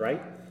leftovers,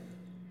 right?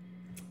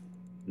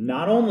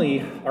 Not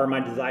only are my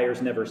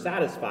desires never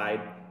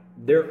satisfied,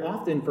 they're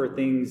often for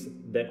things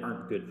that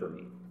aren't good for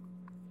me.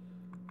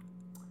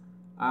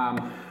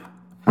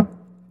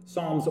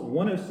 Psalms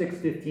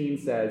 106:15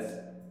 says,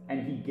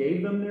 "And he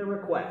gave them their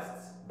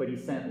requests, but he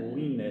sent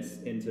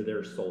leanness into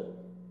their soul."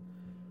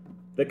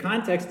 The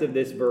context of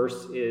this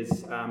verse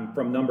is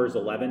from Numbers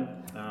 11.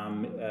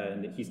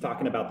 And he's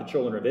talking about the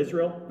children of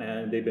Israel,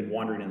 and they've been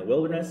wandering in the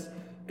wilderness.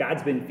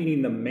 God's been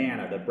feeding them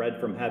manna, the bread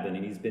from heaven,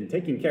 and he's been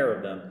taking care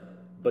of them,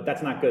 but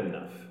that's not good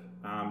enough.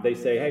 They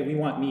say, "Hey, we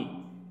want meat."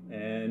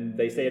 And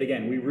they say it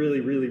again, "We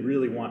really, really,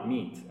 really want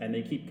meat." And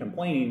they keep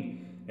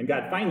complaining, and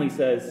God finally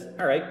says,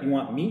 "All right, you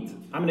want meat?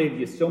 I'm going to give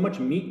you so much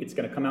meat, it's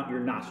going to come out your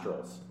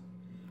nostrils."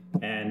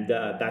 And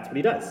that's what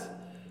he does.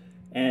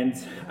 And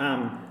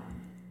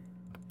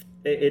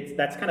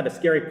that's kind of a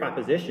scary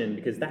proposition,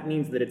 because that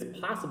means that it's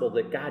possible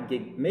that God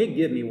may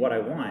give me what I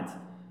want,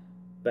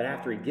 but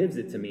after he gives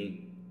it to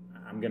me,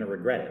 I'm going to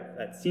regret it.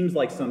 That seems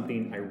like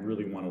something I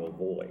really want to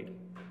avoid.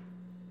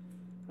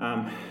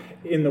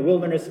 In the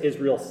wilderness,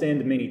 Israel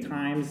sinned many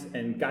times,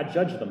 and God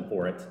judged them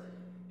for it.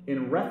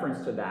 In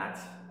reference to that,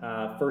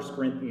 1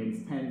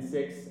 Corinthians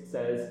 10:6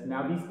 says,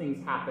 "Now these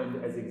things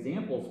happened as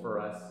examples for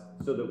us,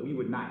 so that we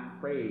would not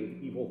crave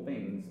evil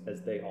things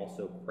as they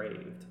also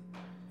craved."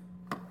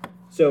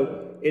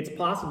 So it's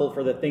possible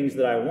for the things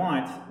that I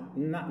want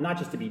not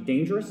just to be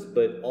dangerous,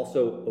 but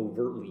also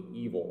overtly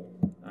evil.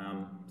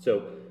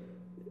 So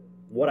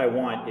what I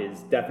want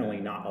is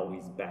definitely not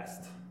always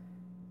best.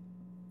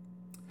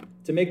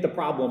 To make the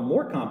problem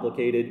more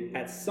complicated,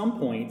 at some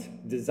point,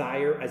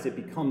 desire, as it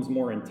becomes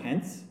more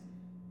intense,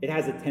 it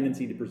has a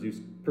tendency to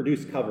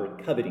produce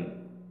coveting.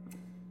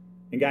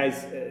 And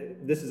guys,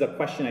 this is a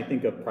question, I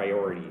think, of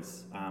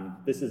priorities.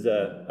 This is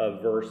a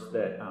verse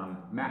that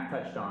Matt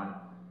touched on.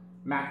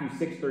 Matthew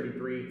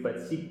 6:33, "But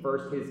seek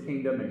first his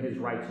kingdom and his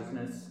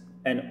righteousness,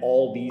 and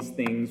all these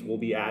things will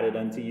be added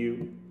unto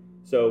you."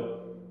 So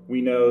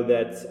we know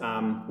that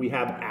we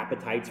have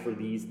appetites for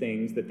these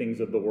things, the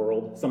things of the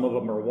world. Some of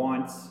them are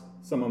wants,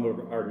 some of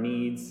them are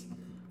needs.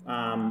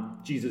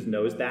 Jesus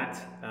knows that.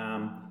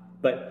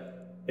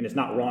 And it's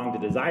not wrong to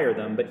desire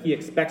them, but he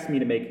expects me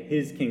to make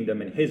his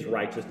kingdom and his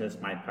righteousness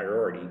my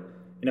priority.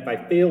 And if I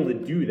fail to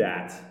do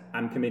that,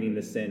 I'm committing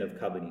the sin of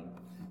coveting.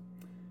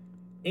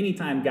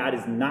 Anytime God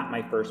is not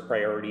my first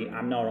priority,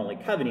 I'm not only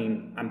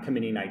coveting, I'm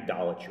committing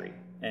idolatry.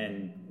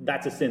 And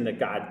that's a sin that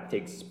God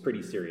takes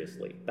pretty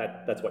seriously.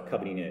 That's what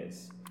coveting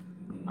is.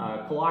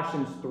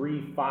 Colossians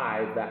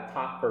 3:5, that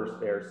top verse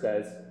there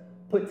says,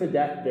 "Put to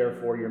death,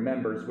 therefore, your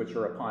members which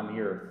are upon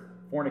the earth,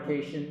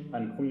 fornication,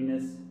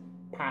 uncleanness,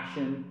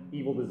 passion,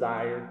 evil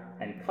desire,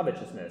 and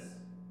covetousness,"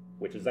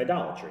 which is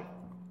idolatry.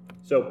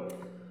 So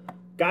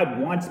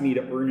God wants me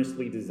to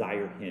earnestly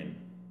desire him.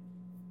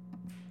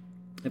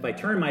 If I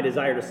turn my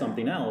desire to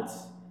something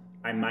else,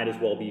 I might as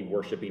well be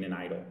worshiping an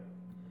idol.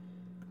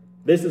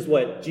 This is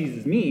what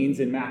Jesus means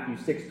in Matthew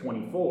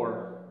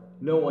 6:24.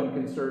 "No one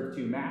can serve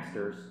two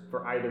masters,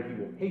 for either he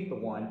will hate the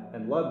one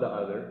and love the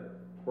other,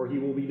 or he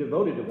will be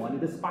devoted to one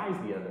and despise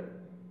the other.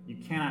 You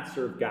cannot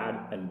serve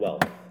God and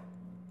wealth."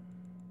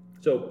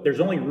 So there's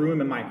only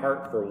room in my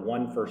heart for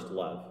one first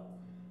love,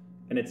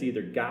 and it's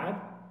either God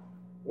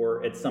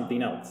or it's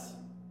something else.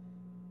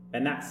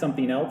 And that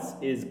something else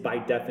is, by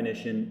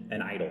definition,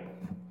 an idol.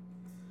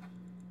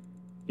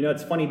 You know,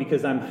 it's funny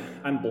because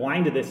I'm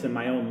blind to this in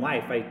my own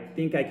life. I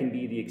think I can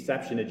be the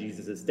exception to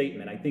Jesus'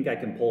 statement. I think I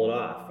can pull it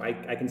off.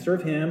 I can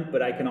serve him,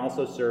 but I can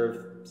also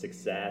serve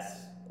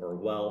success or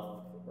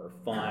wealth or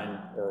fun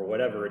or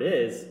whatever it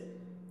is.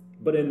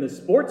 But in the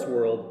sports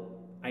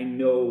world, I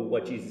know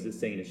what Jesus is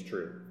saying is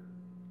true.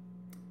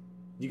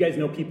 Do you guys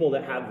know people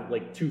that have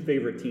like two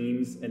favorite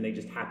teams and they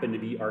just happen to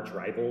be arch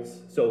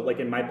rivals? So like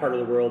in my part of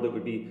the world, it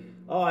would be,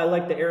 oh, I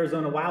like the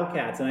Arizona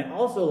Wildcats and I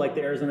also like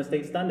the Arizona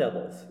State Sun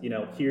Devils. You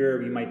know,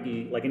 here you might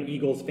be like an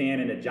Eagles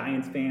fan and a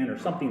Giants fan or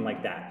something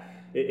like that.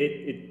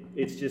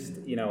 It's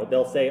just, you know,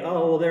 they'll say,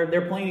 oh, well,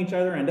 they're playing each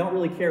other and I don't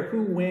really care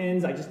who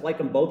wins. I just like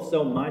them both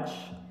so much.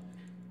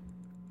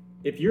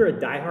 If you're a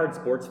diehard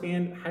sports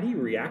fan, how do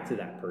you react to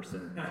that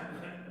person?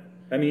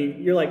 I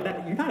mean, you're like,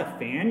 you're not a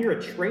fan, you're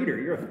a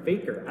traitor, you're a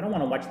faker. I don't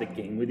want to watch the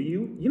game with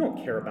you. You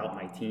don't care about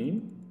my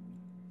team.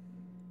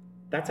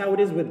 That's how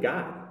it is with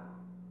God.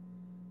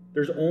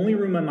 There's only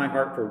room in my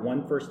heart for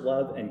one first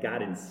love, and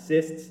God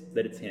insists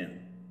that it's him.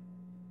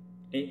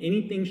 And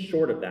anything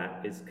short of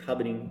that is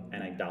coveting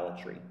and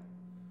idolatry.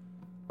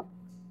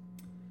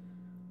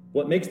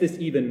 What makes this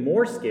even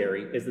more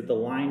scary is that the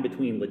line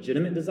between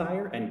legitimate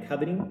desire and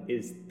coveting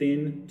is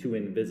thin to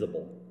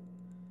invisible.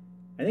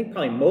 I think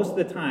probably most of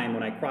the time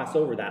when I cross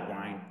over that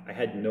line, I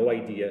had no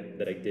idea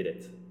that I did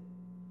it.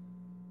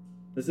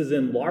 This is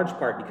in large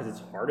part because it's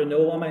hard to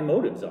know what my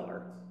motives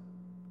are.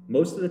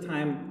 Most of the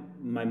time,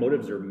 my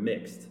motives are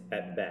mixed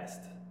at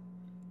best.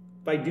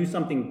 If I do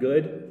something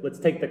good, let's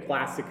take the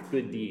classic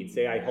good deed.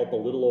 Say I help a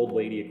little old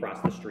lady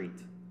across the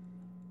street.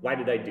 Why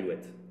did I do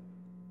it?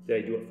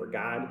 Did I do it for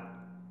God?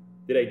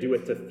 Did I do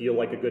it to feel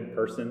like a good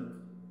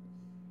person?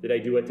 Did I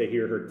do it to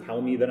hear her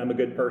tell me that I'm a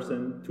good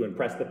person, to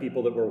impress the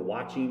people that were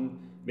watching?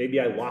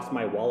 Maybe I lost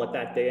my wallet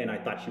that day and I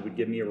thought she would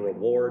give me a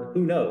reward.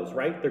 Who knows,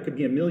 right? There could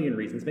be a million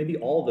reasons. Maybe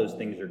all those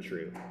things are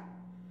true.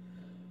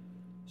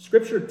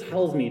 Scripture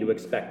tells me to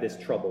expect this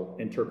trouble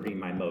interpreting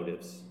my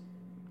motives.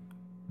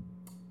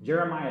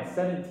 Jeremiah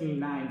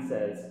 17:9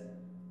 says,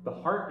 "The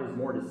heart is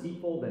more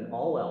deceitful than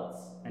all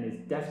else and is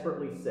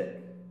desperately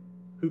sick.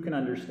 Who can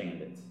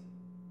understand it?"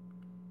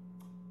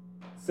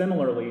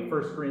 Similarly,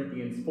 1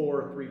 Corinthians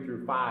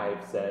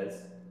 4:3-5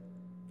 says,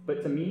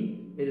 "But to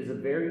me it is a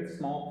very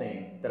small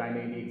thing that I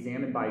may be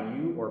examined by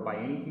you or by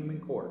any human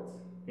court.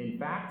 In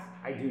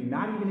fact, I do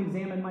not even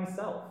examine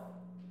myself,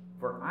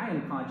 for I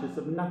am conscious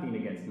of nothing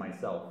against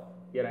myself,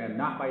 yet I am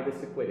not by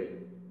this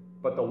acquitted.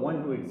 But the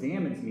one who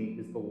examines me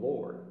is the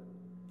Lord.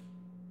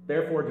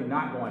 Therefore, do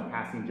not go on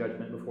passing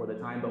judgment before the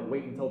time, but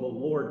wait until the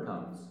Lord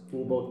comes, who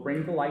will both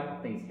bring to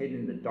light things hidden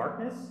in the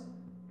darkness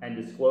and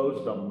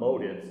disclose the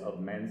motives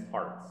of men's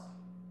hearts.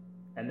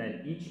 And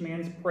then each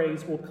man's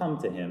praise will come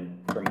to him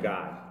from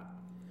God.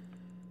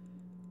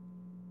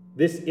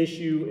 This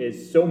issue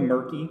is so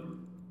murky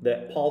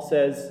that Paul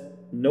says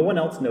no one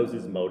else knows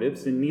his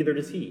motives, and neither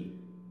does he.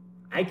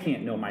 I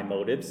can't know my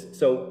motives,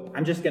 so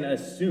I'm just going to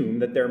assume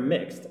that they're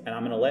mixed, and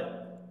I'm going to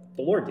let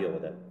the Lord deal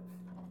with it.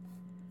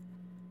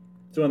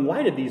 So in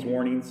light of these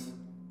warnings,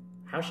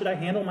 how should I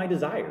handle my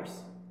desires?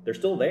 They're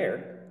still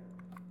there.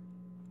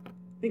 I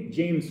think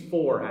James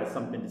 4 has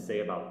something to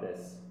say about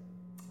this.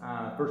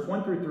 Verse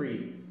 1 through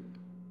 3.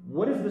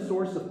 What is the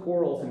source of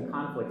quarrels and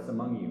conflicts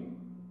among you?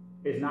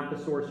 Is not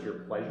the source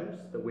your pleasures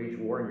that wage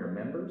war in your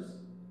members?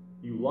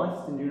 You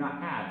lust and do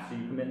not have, so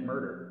you commit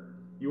murder.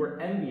 You are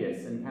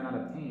envious and cannot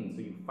obtain,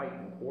 so you fight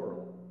and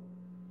quarrel.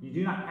 You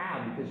do not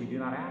have because you do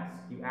not ask.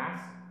 You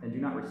ask and do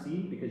not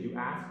receive because you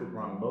ask with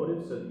wrong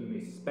motives, so that you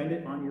may spend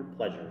it on your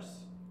pleasures.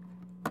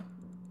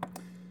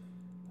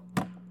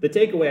 The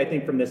takeaway, I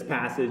think, from this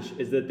passage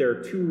is that there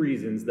are two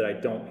reasons that I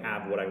don't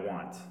have what I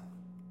want.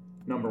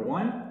 Number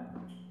one,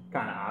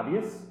 kind of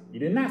obvious, you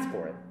didn't ask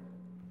for it.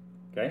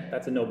 Okay,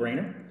 that's a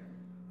no-brainer.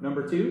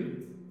 Number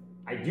two,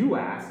 I do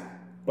ask,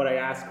 but I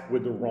ask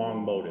with the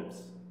wrong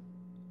motives.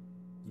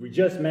 As we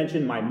just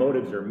mentioned, my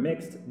motives are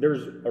mixed.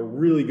 There's a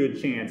really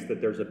good chance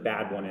that there's a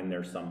bad one in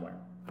there somewhere.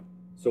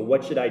 So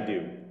what should I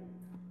do?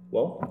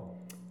 Well,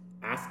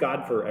 ask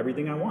God for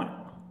everything I want.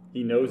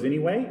 He knows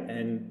anyway,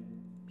 and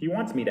he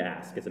wants me to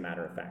ask, as a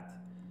matter of fact.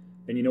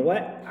 And you know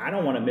what? I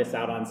don't want to miss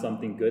out on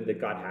something good that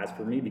God has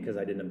for me because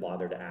I didn't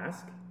bother to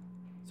ask.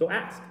 So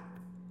ask.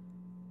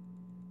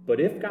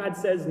 But if God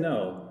says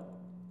no,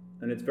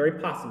 and it's very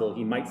possible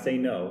he might say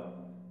no,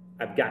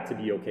 I've got to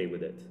be okay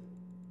with it.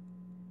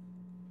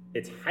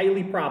 It's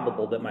highly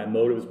probable that my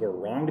motives were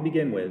wrong to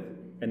begin with,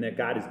 and that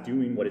God is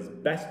doing what is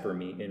best for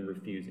me in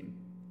refusing.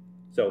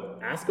 So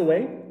ask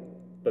away,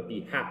 but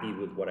be happy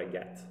with what I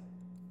get.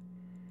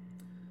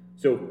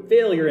 So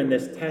failure in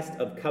this test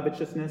of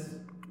covetousness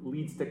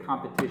leads to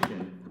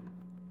competition.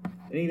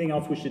 Anything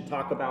else we should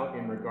talk about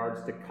in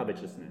regards to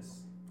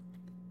covetousness?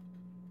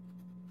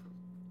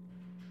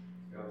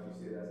 How would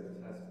you say that's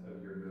a test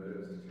of your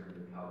motives in terms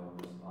of how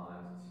you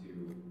respond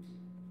to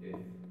if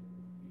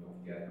you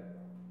don't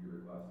get your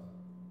request?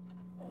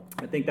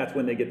 I think that's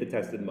when they get the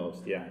tested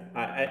most, yeah.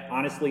 I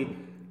honestly,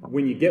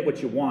 when you get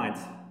what you want,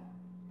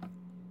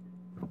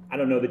 I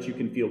don't know that you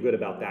can feel good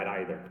about that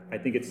either. I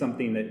think it's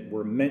something that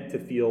we're meant to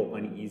feel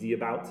uneasy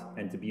about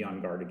and to be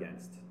on guard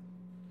against.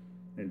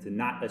 And to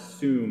not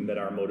assume that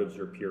our motives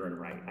are pure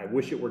and right. I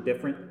wish it were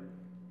different,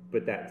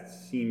 but that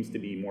seems to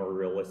be more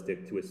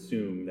realistic to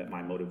assume that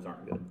my motives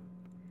aren't good.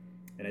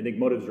 And I think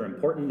motives are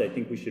important. I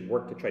think we should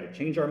work to try to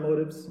change our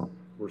motives.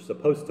 We're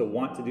supposed to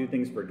want to do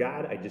things for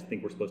God. I just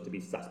think we're supposed to be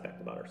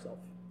suspect about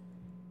ourselves.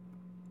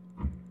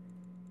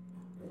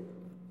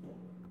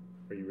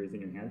 Are you raising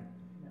your hand?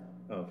 No.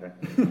 Oh, okay.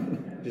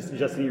 Just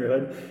adjusting your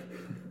head?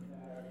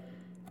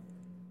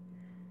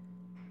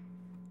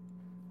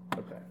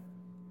 Okay.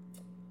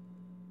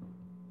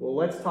 Well,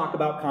 let's talk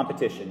about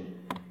competition.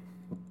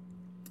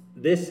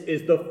 This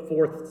is the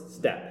fourth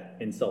step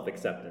in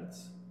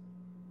self-acceptance.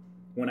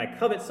 When I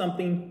covet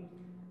something,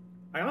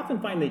 I often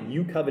find that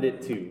you covet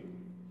it too.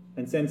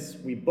 And since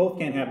we both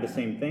can't have the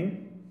same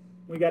thing,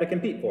 we got to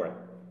compete for it.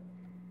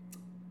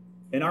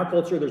 In our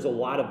culture, there's a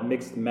lot of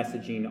mixed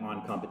messaging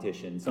on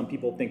competition. Some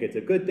people think it's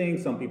a good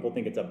thing. Some people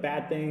think it's a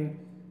bad thing.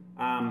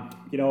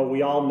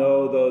 We all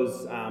know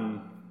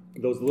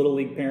those little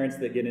league parents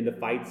that get into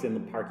fights in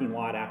the parking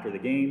lot after the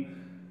game.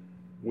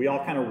 We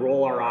all kind of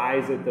roll our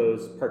eyes at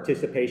those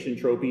participation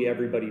trophy,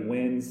 everybody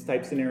wins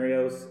type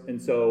scenarios.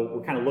 And so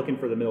we're kind of looking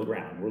for the middle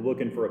ground. We're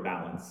looking for a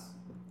balance.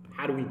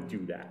 How do we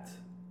do that?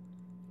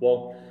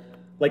 Well,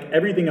 like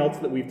everything else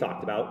that we've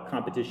talked about,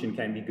 competition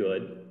can be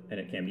good and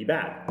it can be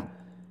bad.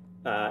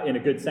 In a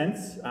good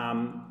sense,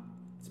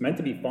 it's meant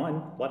to be fun.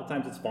 A lot of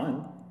times it's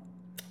fun.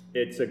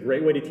 It's a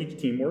great way to teach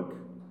teamwork.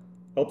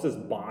 Helps us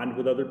bond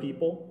with other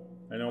people.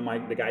 I know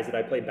the guys that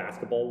I play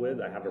basketball with,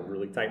 I have a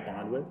really tight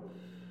bond with.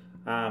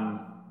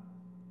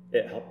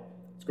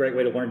 It's a great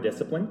way to learn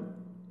discipline,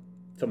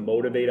 to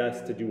motivate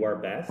us to do our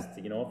best.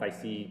 If I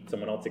see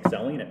someone else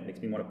excelling, it makes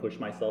me want to push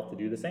myself to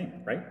do the same,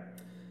 right?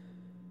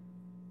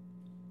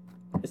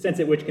 The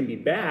sense at which can be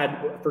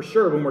bad, for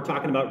sure, when we're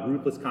talking about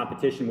ruthless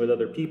competition with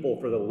other people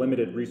for the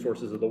limited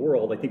resources of the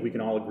world, I think we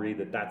can all agree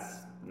that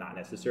that's not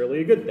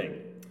necessarily a good thing.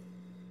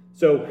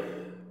 So,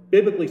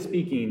 biblically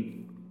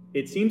speaking,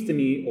 it seems to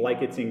me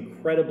like it's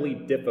incredibly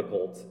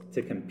difficult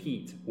to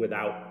compete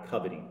without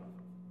coveting.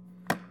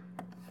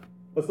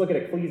 Let's look at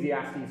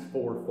Ecclesiastes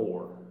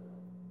 4:4.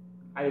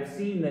 I have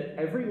seen that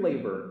every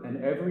labor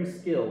and every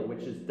skill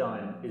which is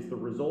done is the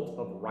result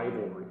of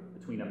rivalry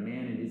between a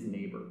man and his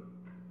neighbor.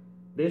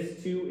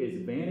 This too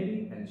is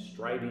vanity and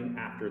striving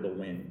after the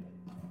wind.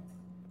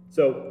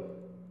 So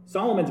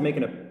Solomon's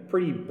making a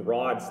pretty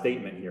broad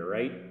statement here,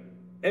 right?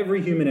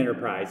 Every human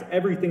enterprise,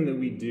 everything that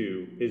we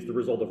do is the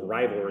result of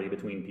rivalry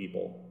between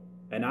people.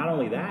 And not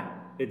only that,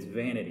 it's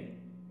vanity.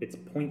 It's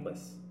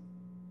pointless.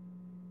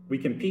 We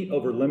compete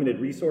over limited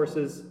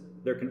resources.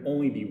 There can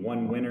only be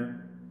one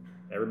winner.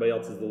 Everybody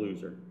else is the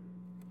loser.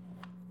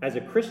 As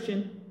a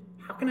Christian,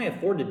 how can I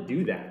afford to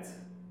do that?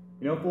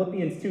 You know,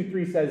 Philippians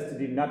 2:3 says to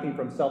do nothing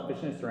from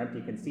selfishness or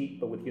empty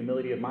conceit, but with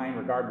humility of mind,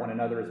 regard one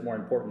another as more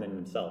important than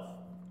himself.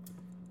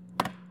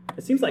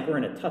 It seems like we're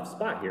in a tough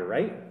spot here,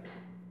 right?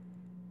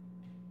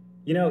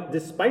 You know,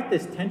 despite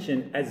this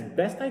tension, as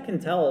best I can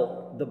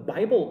tell, the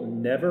Bible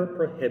never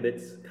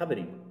prohibits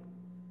coveting.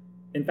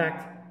 In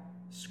fact,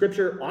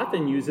 Scripture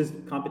often uses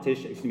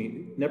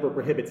never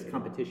prohibits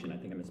competition. I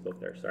think I misspoke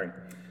there, sorry.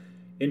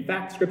 In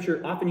fact,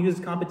 Scripture often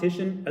uses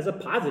competition as a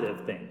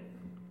positive thing.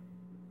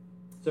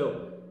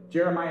 So,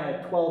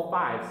 Jeremiah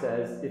 12:5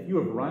 says, if you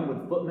have run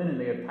with footmen and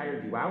they have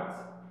tired you out,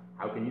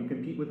 how can you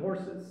compete with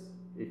horses?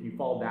 If you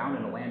fall down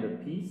in a land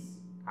of peace,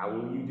 how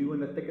will you do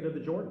in the thicket of the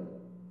Jordan?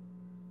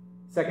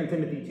 2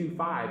 Timothy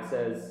 2:5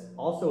 says,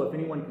 also, if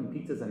anyone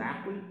competes as an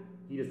athlete,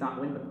 he does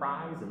not win the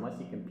prize unless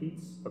he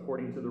competes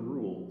according to the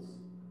rules.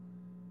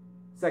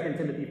 2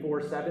 Timothy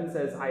 4:7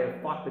 says, I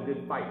have fought the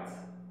good fight.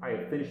 I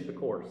have finished the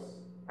course.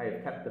 I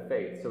have kept the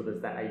faith. So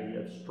there's that idea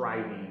of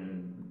striving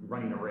and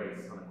running a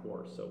race on a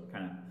course. So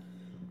kind of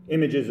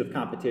images of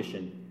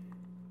competition.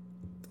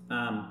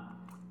 1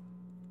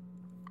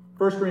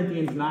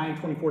 Corinthians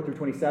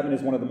 9:24-27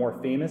 is one of the more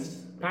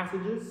famous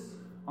passages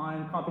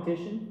on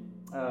competition.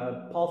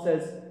 Paul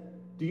says,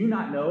 do you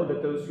not know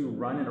that those who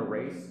run in a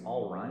race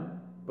all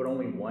run, but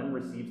only one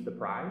receives the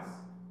prize?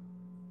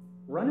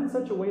 Run in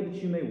such a way that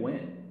you may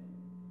win.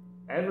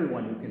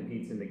 Everyone who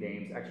competes in the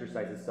games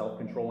exercises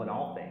self-control in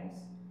all things.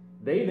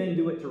 They then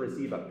do it to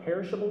receive a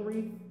perishable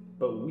wreath,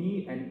 but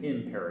we an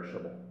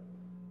imperishable.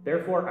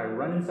 Therefore, I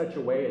run in such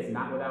a way as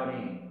not without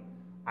aim.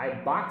 I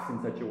box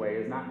in such a way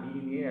as not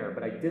beating the air,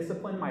 but I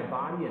discipline my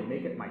body and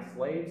make it my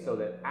slave, so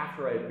that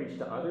after I preach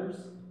to others,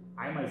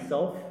 I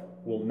myself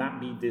will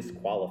not be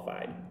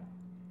disqualified.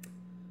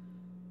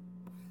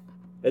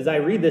 As I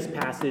read this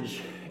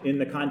passage in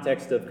the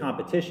context of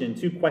competition,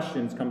 two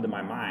questions come to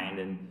my mind,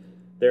 and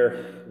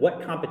they're,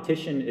 what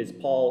competition is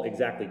Paul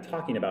exactly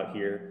talking about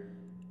here,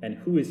 and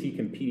who is he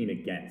competing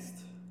against?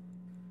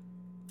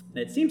 And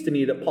it seems to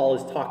me that Paul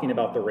is talking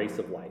about the race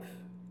of life.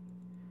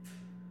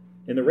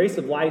 In the race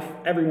of life,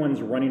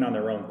 everyone's running on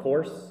their own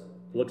course.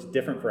 It looks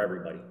different for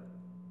everybody.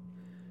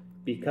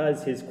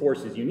 Because his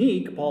course is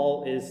unique,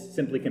 Paul is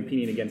simply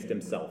competing against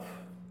himself.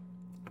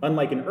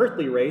 Unlike an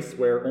earthly race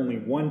where only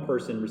one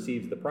person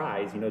receives the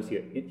prize, you notice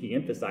he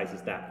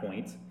emphasizes that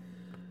point.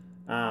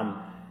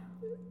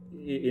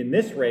 In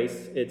this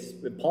race,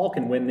 Paul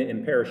can win the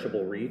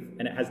imperishable wreath,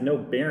 and it has no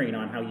bearing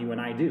on how you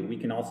and I do. We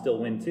can all still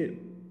win too.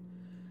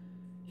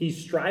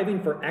 He's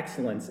striving for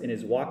excellence in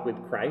his walk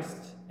with Christ,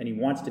 and he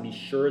wants to be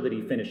sure that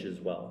he finishes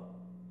well.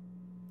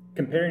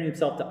 Comparing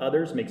himself to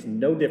others makes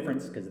no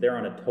difference because they're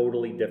on a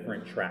totally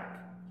different track.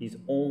 He's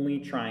only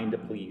trying to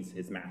please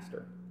his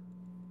master.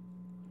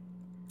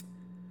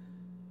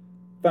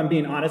 If I'm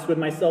being honest with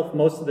myself,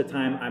 most of the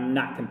time I'm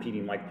not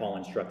competing like Paul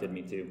instructed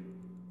me to.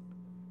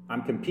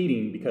 I'm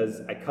competing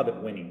because I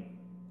covet winning.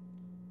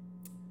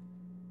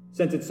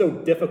 Since it's so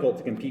difficult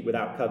to compete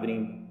without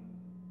coveting,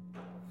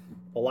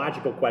 a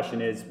logical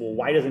question is, well,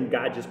 why doesn't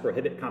God just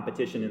prohibit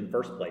competition in the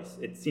first place?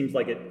 It seems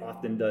like it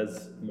often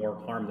does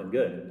more harm than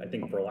good. I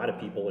think for a lot of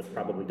people, it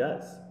probably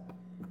does.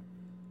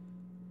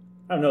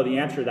 I don't know the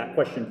answer to that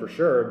question for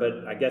sure,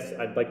 but I guess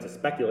I'd like to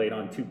speculate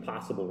on two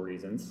possible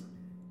reasons.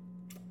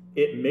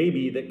 It may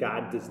be that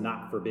God does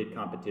not forbid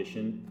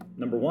competition,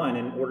 number one,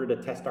 in order to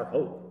test our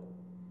hope.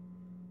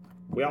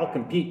 We all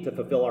compete to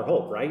fulfill our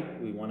hope,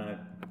 right? We want to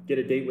get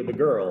a date with the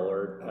girl,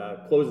 or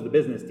close the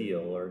business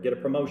deal, or get a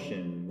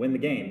promotion, win the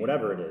game,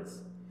 whatever it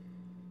is.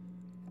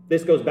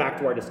 This goes back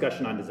to our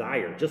discussion on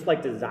desire. Just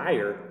like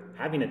desire,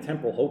 having a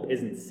temporal hope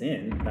isn't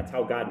sin. That's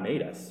how God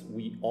made us.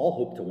 We all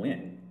hope to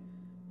win.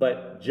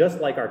 But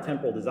just like our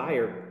temporal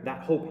desire,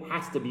 that hope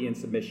has to be in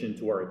submission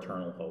to our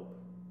eternal hope.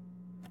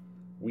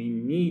 We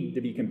need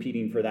to be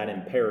competing for that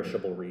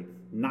imperishable wreath,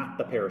 not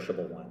the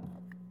perishable one.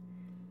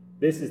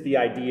 This is the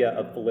idea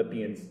of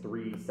Philippians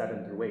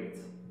 3:7-8.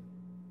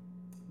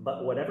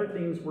 But whatever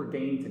things were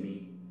gained to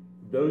me,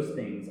 those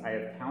things I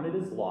have counted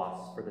as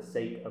loss for the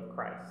sake of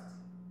Christ.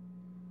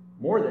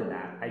 More than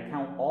that, I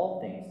count all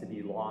things to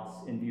be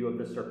loss in view of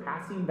the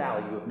surpassing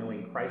value of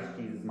knowing Christ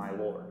Jesus my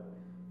Lord,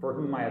 for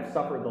whom I have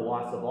suffered the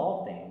loss of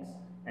all things,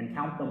 and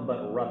count them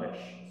but rubbish,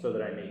 so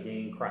that I may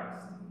gain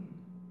Christ.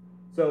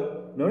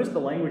 So notice the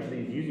language that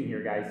he's using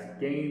here, guys.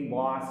 Gain,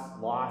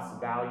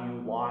 loss,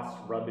 value, loss,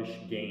 rubbish,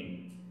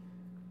 gain.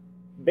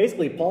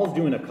 Basically, Paul's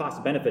doing a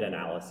cost-benefit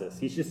analysis.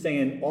 He's just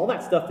saying all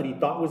that stuff that he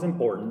thought was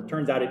important,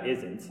 turns out it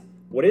isn't.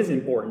 What is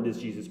important is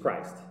Jesus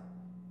Christ.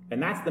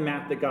 And that's the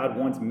math that God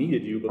wants me to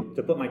do,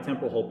 to put my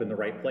temporal hope in the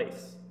right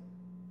place.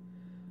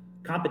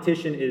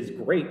 Competition is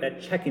great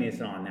at checking us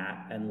on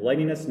that and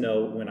letting us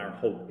know when our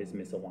hope is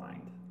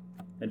misaligned.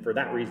 And for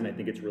that reason, I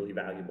think it's really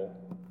valuable.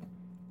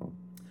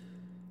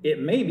 It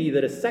may be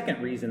that a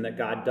second reason that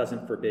God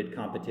doesn't forbid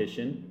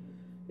competition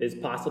is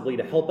possibly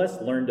to help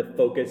us learn to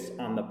focus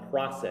on the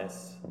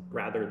process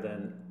rather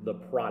than the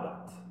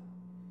product.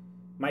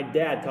 My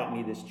dad taught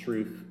me this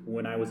truth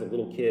when I was a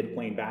little kid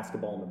playing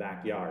basketball in the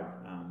backyard.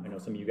 I know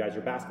some of you guys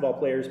are basketball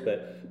players,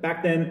 but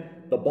back then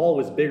the ball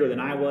was bigger than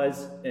I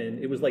was, and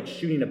it was like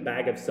shooting a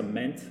bag of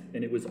cement,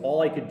 and it was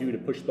all I could do to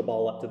push the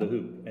ball up to the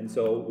hoop. And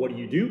so what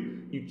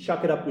do? You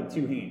chuck it up with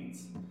two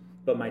hands.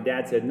 But my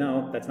dad said,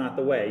 no, that's not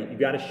the way. You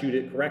got to shoot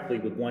it correctly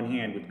with one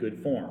hand with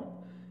good form.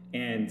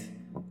 And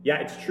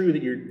yeah, it's true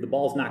that the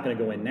ball's not going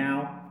to go in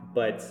now,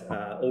 but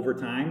over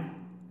time,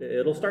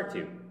 it'll start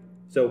to.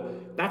 So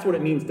that's what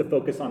it means to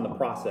focus on the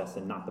process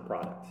and not the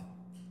product.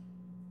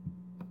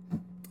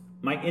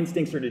 My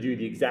instincts are to do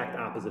the exact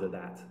opposite of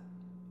that.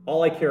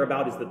 All I care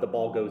about is that the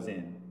ball goes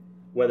in,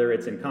 whether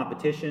it's in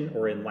competition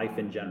or in life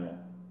in general.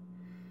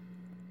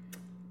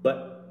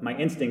 But my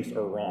instincts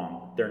are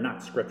wrong. They're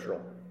not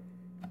scriptural.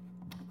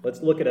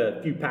 Let's look at a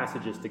few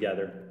passages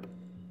together.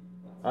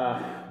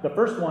 The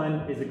first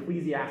one is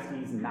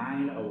Ecclesiastes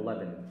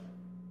 9:11.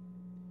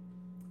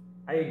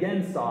 I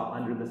again saw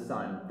under the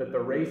sun that the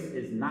race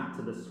is not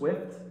to the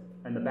swift,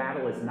 and the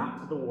battle is not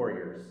to the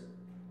warriors,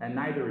 and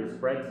neither is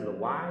bread to the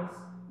wise,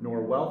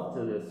 nor wealth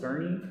to the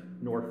discerning,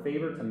 nor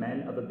favor to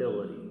men of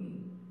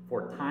ability.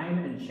 For time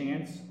and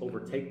chance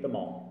overtake them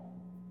all.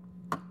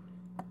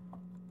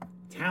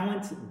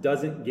 Talent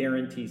doesn't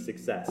guarantee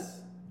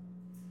success.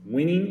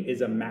 Winning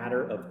is a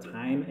matter of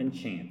time and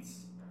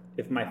chance.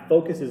 If my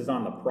focus is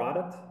on the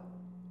product,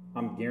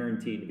 I'm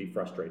guaranteed to be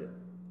frustrated.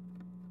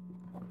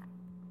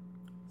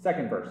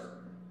 Second verse,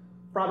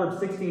 Proverbs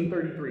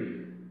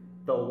 16:33.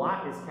 The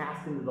lot is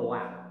cast into the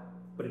lap,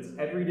 but its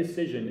every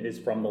decision is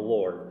from the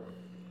Lord.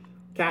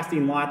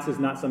 Casting lots is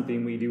not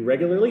something we do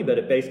regularly, but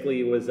it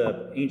basically was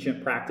an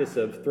ancient practice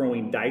of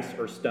throwing dice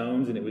or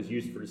stones, and it was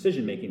used for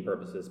decision-making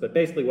purposes. But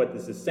basically what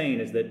this is saying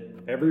is that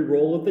every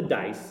roll of the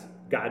dice,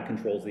 God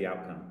controls the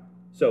outcome.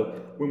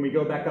 So when we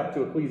go back up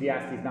to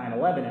Ecclesiastes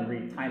 9:11 and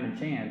read time and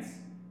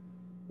chance,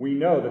 we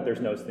know that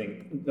there's no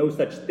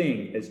such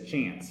thing as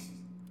chance.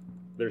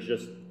 There's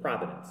just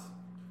providence.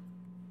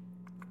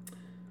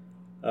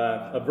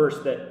 A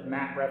verse that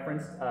Matt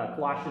referenced,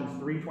 Colossians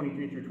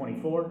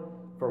 3:23-24.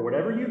 For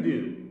whatever you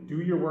do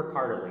your work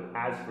heartily,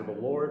 as for the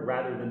Lord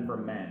rather than for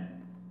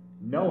men,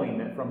 knowing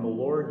that from the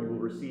Lord you will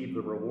receive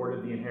the reward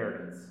of the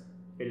inheritance.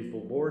 It is the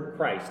Lord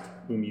Christ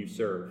whom you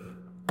serve.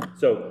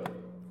 So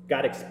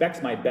God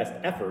expects my best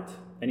effort,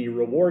 and he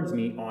rewards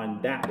me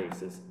on that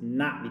basis,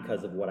 not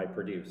because of what I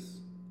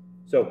produce.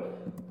 So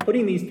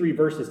putting these three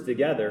verses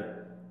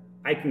together,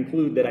 I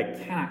conclude that I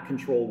cannot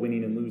control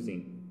winning and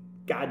losing.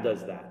 God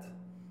does that.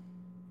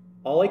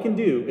 All I can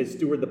do is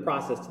steward the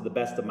process to the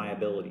best of my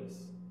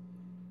abilities.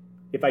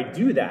 If I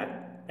do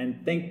that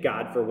and thank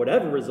God for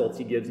whatever results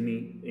he gives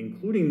me,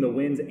 including the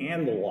wins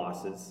and the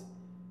losses,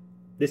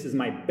 this is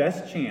my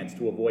best chance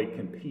to avoid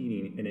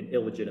competing in an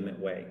illegitimate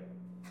way.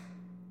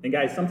 And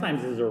guys,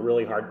 sometimes this is a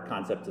really hard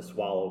concept to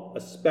swallow,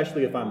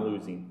 especially if I'm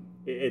losing.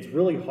 It's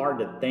really hard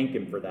to thank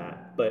him for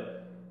that,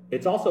 but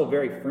it's also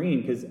very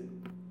freeing because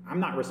I'm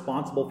not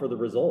responsible for the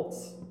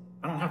results.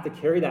 I don't have to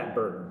carry that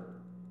burden.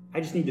 I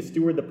just need to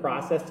steward the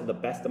process to the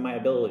best of my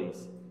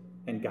abilities,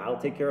 and God will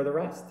take care of the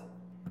rest.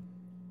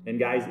 And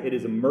guys, it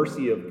is a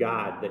mercy of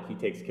God that he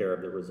takes care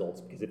of the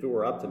results, because if it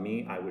were up to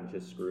me, I would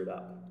just screw it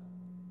up.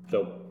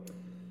 So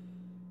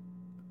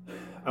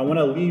I want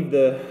to leave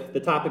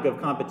the topic of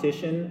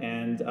competition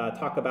and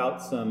talk about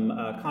some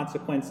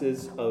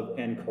consequences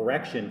and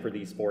correction for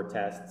these 4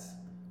 tests.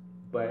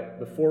 But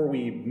before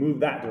we move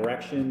that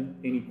direction,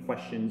 any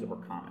questions or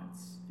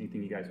comments?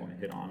 Anything you guys want to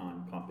hit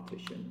on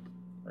competition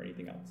or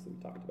anything else that we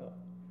talked about?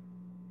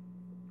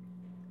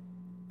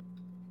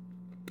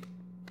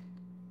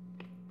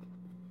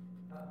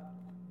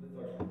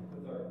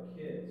 With our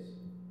kids,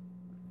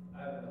 I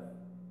have enough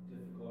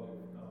difficulty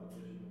with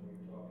competition when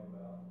you're talking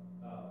about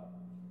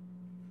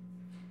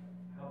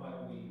how might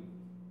we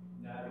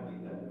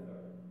navigate that with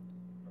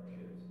our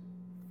kids?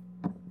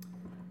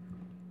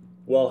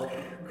 Well,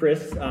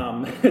 Chris,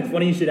 it's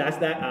funny you should ask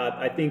that.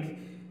 I think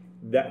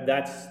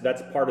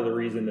that's part of the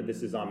reason that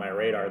this is on my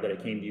radar, that I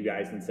came to you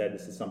guys and said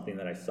this is something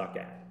that I suck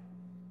at.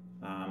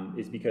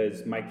 Is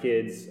because my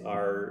kids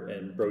are,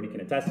 and Brody can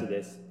attest to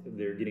this,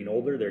 they're getting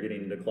older, they're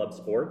getting into club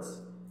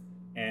sports,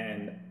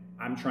 and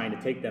I'm trying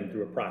to take them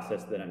through a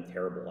process that I'm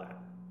terrible at.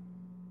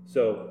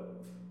 So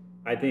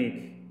I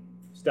think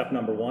step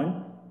number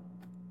 1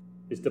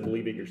 is to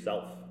believe it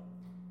yourself.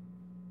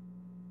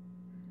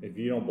 If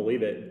you don't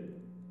believe it,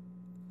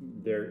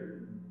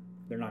 they're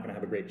not going to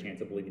have a great chance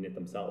of believing it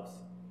themselves.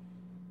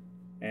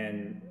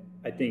 And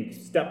I think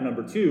step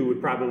number 2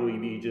 would probably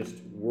be just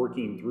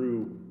working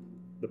through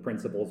the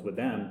principles with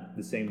them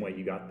the same way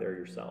you got there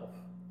yourself.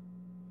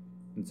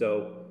 And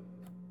so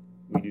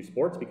we do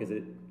sports because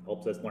it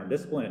helps us learn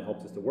discipline, it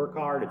helps us to work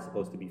hard, it's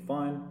supposed to be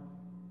fun.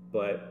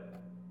 But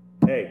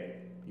hey,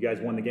 you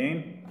guys won the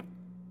game.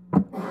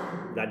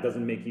 That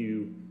doesn't make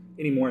you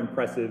any more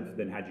impressive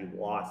than had you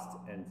lost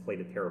and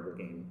played a terrible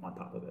game on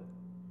top of it.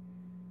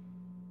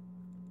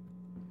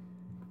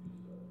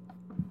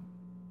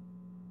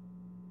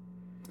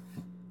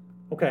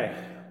 Okay,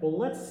 well,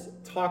 let's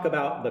talk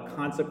about the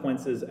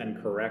consequences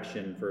and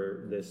correction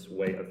for this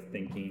way of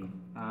thinking.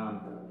 I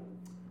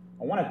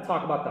want to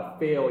talk about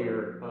the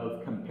failure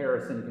of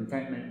comparison,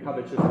 contentment,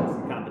 covetousness,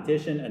 and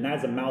competition, and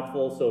that's a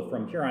mouthful, so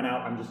from here on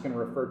out, I'm just going to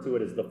refer to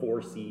it as the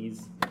 4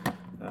 C's,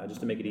 just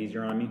to make it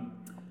easier on me.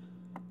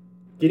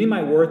 Getting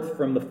my worth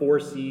from the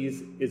 4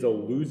 C's is a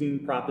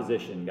losing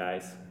proposition,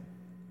 guys.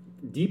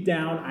 Deep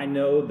down, I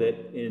know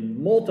that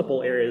in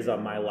multiple areas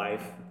of my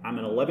life, I'm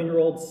an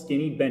 11-year-old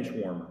skinny bench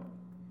warmer.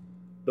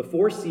 The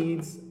 4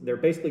 C's, they're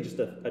basically just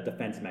a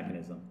defense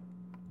mechanism.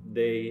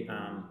 They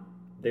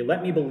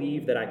let me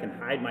believe that I can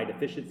hide my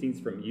deficiencies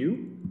from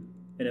you,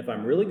 and if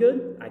I'm really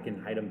good, I can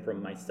hide them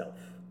from myself.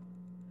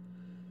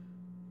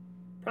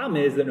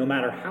 Problem is that no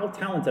matter how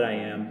talented I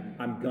am,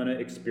 I'm going to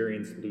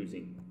experience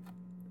losing.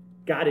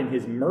 God in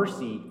his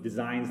mercy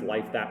designs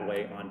life that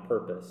way on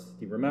purpose.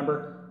 Do you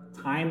remember?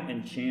 Time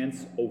and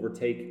chance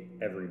overtake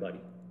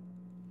everybody.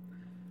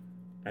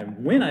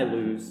 And when I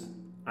lose,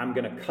 I'm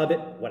going to covet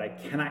what I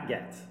cannot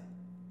get.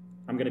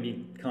 I'm going to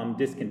become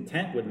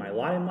discontent with my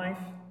lot in life,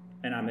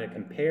 and I'm going to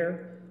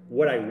compare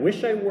what I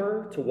wish I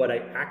were to what I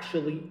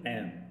actually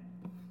am.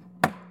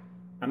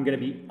 I'm going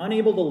to be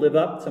unable to live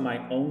up to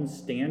my own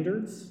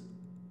standards,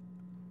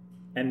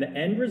 and the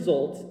end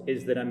result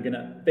is that I'm going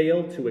to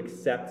fail to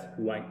accept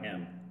who I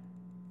am.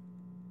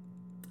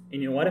 And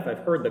you know what? If I've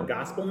heard the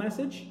gospel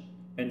message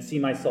and see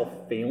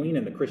myself failing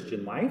in the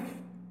Christian life,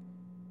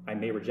 I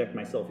may reject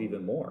myself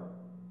even more.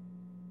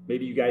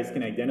 Maybe you guys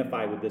can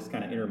identify with this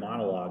kind of inner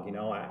monologue. You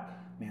know, I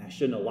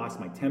shouldn't have lost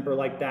my temper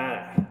like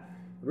that. I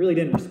really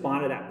didn't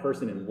respond to that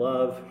person in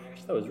love.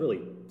 Gosh, that was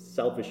really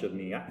selfish of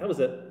me. That was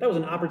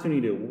an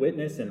opportunity to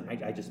witness, and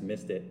I just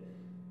missed it.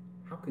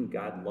 How can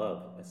God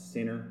love a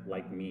sinner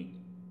like me?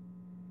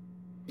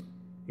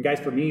 And guys,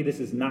 for me, this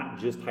is not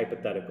just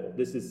hypothetical.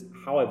 This is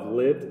how I've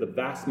lived the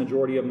vast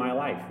majority of my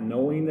life,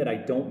 knowing that I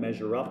don't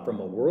measure up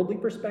from a worldly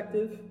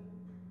perspective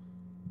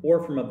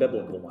or from a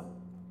biblical one.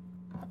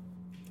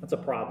 That's a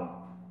problem.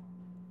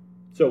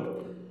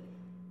 So,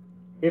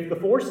 if the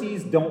 4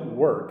 C's don't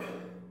work,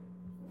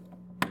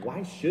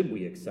 why should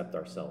we accept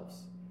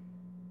ourselves?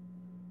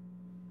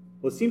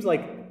 Well, it seems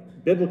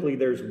like biblically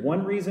there's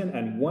one reason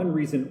and one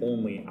reason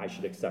only I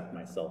should accept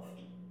myself.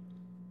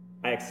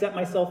 I accept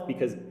myself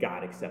because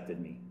God accepted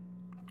me.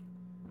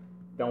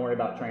 Don't worry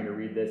about trying to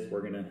read this.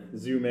 We're going to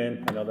zoom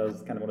in. I know that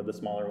was kind of one of the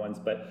smaller ones,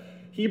 but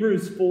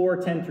Hebrews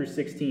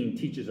 4:10-16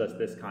 teaches us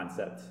this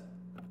concept.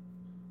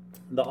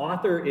 The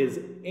author is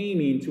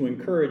aiming to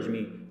encourage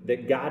me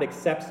that God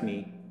accepts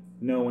me,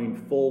 knowing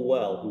full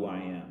well who I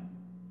am.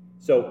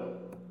 So,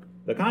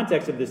 the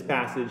context of this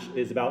passage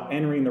is about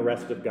entering the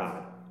rest of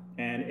God.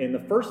 And in the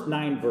first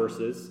 9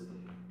 verses,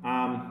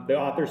 the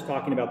author's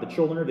talking about the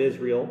children of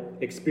Israel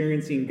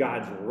experiencing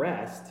God's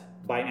rest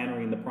by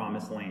entering the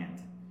promised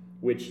land,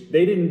 which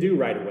they didn't do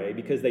right away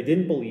because they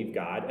didn't believe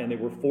God and they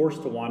were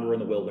forced to wander in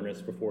the wilderness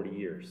for 40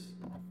 years.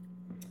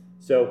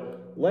 So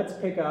let's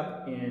pick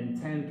up in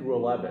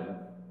 10-11.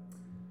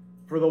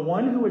 For the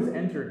one who has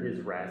entered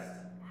his rest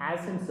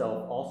has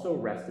himself also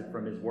rested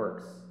from his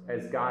works,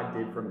 as God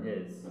did from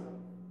his.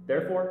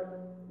 Therefore,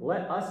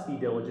 let us be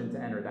diligent to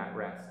enter that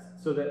rest,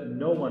 so that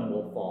no one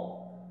will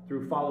fall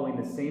through following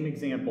the same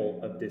example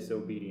of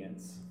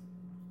disobedience.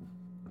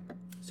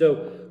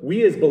 So,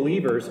 we as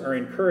believers are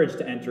encouraged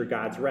to enter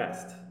God's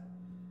rest.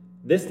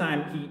 This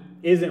time, he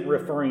isn't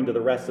referring to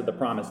the rest of the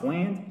promised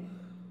land.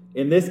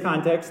 In this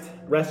context,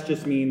 rest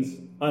just means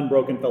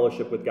unbroken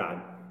fellowship with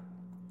God.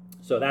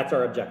 So that's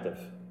our objective.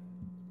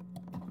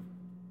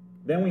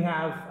 Then we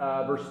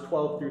have verse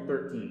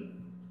 12-13.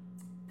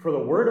 For the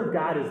word of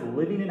God is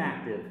living and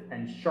active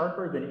and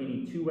sharper than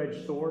any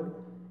two-edged sword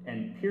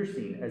and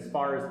piercing as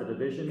far as the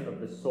division of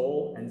the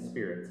soul and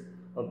spirit,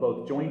 of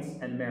both joints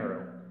and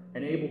marrow,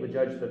 and able to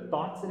judge the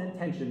thoughts and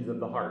intentions of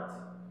the heart.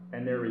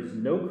 And there is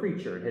no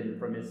creature hidden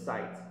from his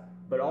sight,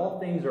 but all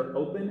things are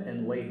open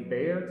and laid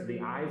bare to the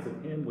eyes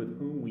of him with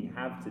whom we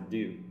have to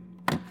do.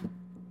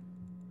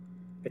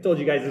 I told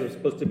you guys this was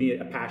supposed to be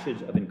a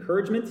passage of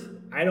encouragement.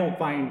 I don't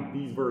find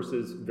these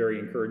verses very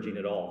encouraging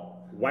at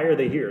all. Why are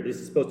they here? This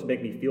is supposed to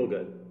make me feel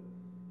good.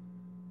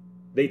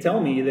 They tell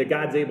me that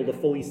God's able to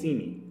fully see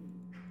me,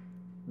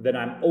 that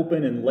I'm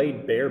open and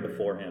laid bare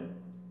before him.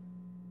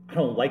 I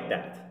don't like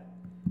that.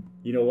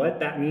 You know what?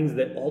 That means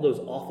that all those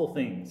awful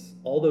things,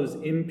 all those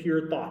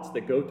impure thoughts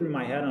that go through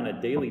my head on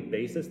a daily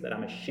basis that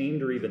I'm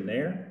ashamed are even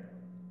there,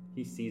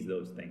 he sees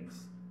those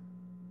things.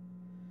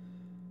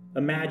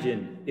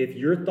 Imagine if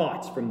your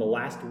thoughts from the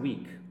last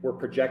week were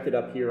projected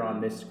up here on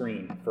this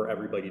screen for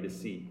everybody to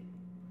see.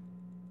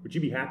 Would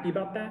you be happy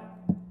about that?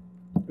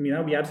 I mean, that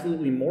would be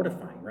absolutely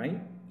mortifying, right?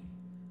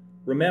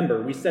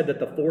 Remember, we said that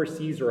the 4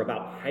 C's are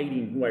about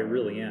hiding who I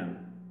really am.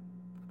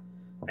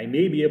 I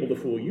may be able to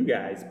fool you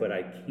guys, but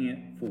I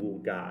can't fool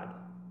God.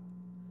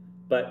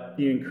 But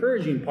the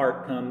encouraging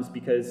part comes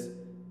because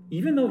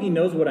even though he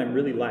knows what I'm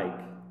really like,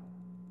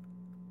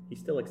 he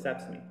still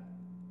accepts me.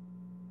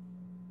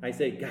 I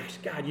say, gosh,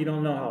 God, you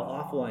don't know how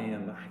awful I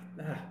am.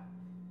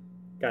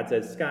 God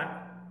says,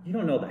 Scott, you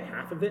don't know the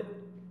half of it,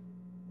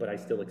 but I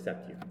still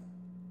accept you.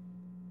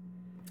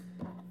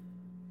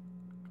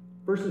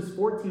 Verses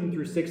 14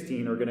 through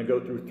 16 are going to go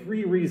through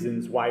 3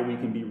 reasons why we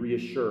can be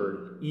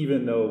reassured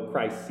even though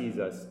Christ sees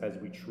us as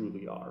we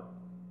truly are.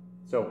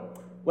 So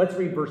let's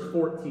read verse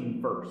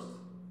 14 first.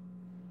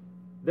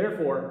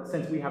 Therefore,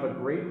 since we have a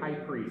great high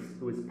priest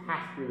who has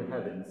passed through the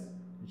heavens,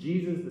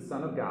 Jesus, the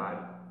Son of God,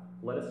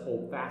 let us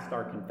hold fast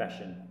our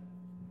confession.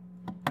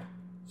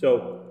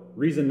 So,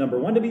 reason number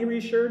 1 to be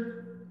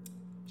reassured,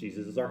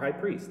 Jesus is our high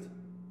priest.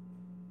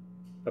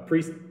 A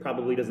priest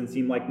probably doesn't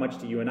seem like much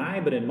to you and I,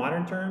 but in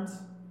modern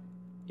terms,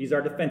 he's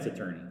our defense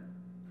attorney,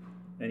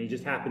 and he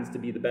just happens to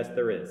be the best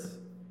there is.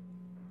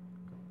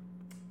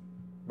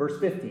 Verse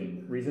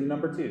 15, reason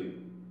number 2.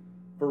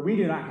 For we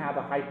do not have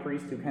a high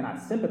priest who cannot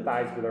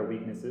sympathize with our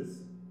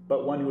weaknesses,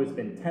 but one who has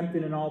been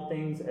tempted in all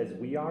things as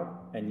we are,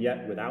 and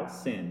yet without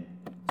sin.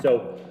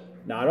 So,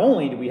 not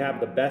only do we have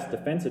the best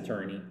defense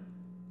attorney,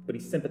 but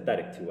he's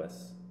sympathetic to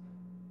us.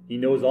 He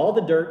knows all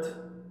the dirt,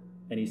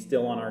 and he's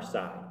still on our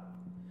side.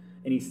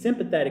 And he's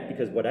sympathetic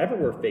because whatever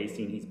we're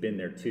facing, he's been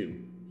there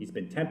too. He's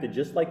been tempted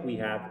just like we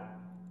have,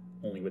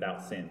 only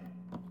without sin.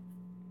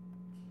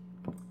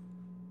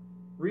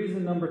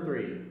 Reason number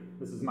 3.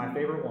 This is my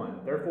favorite one.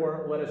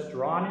 Therefore, let us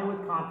draw near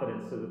with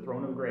confidence to the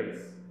throne of grace,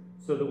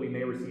 so that we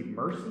may receive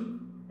mercy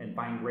and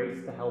find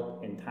grace to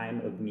help in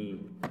time of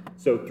need.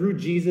 So through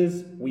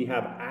Jesus, we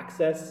have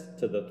access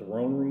to the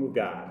throne room of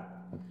God.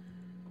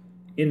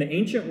 In the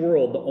ancient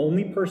world, the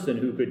only person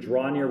who could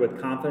draw near with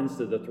confidence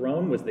to the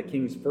throne was the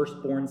king's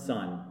firstborn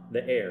son,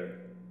 the heir.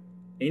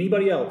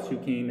 Anybody else who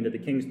came into the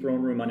king's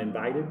throne room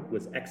uninvited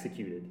was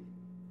executed.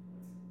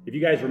 If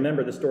you guys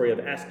remember the story of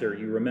Esther,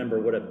 you remember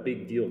what a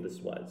big deal this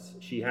was.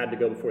 She had to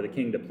go before the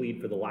king to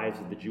plead for the lives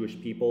of the Jewish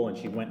people, and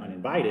she went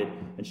uninvited,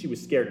 and she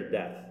was scared to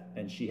death,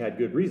 and she had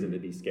good reason to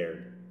be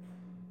scared.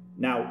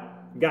 Now,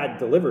 God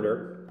delivered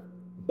her,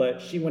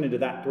 but she went into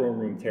that throne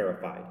room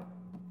terrified.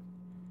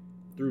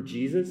 Through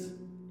Jesus,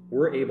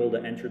 we're able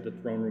to enter the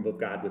throne room of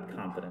God with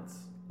confidence,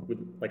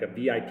 with like a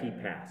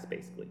VIP pass,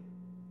 basically.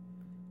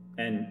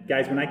 And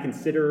guys, when I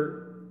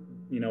consider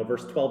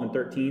verse 12 and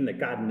 13, that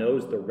God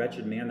knows the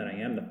wretched man that I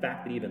am, the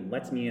fact that he even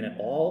lets me in at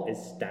all is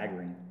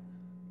staggering.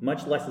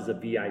 Much less as a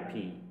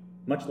VIP,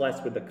 much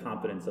less with the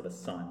confidence of a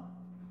son.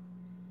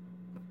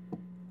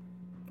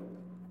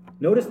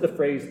 Notice the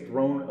phrase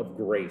throne of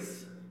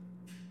grace.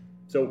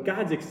 So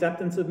God's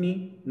acceptance of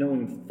me,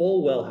 knowing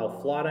full well how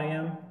flawed I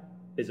am,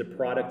 is a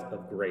product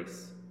of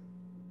grace.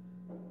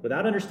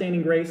 Without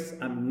understanding grace,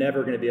 I'm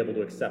never going to be able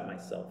to accept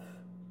myself.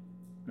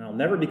 And I'll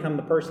never become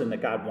the person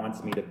that God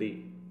wants me to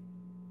be.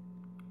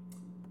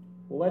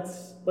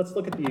 Let's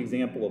look at the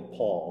example of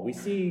Paul. We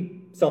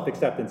see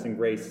self-acceptance and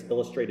grace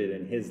illustrated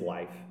in his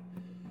life.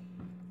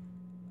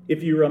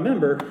 If you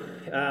remember,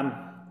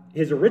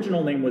 his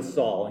original name was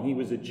Saul, and he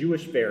was a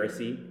Jewish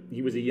Pharisee.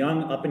 He was a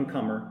young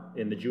up-and-comer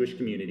in the Jewish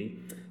community.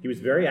 He was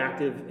very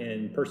active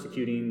in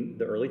persecuting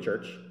the early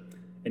church,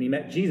 and he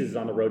met Jesus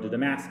on the road to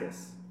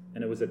Damascus.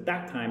 And it was at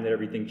that time that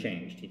everything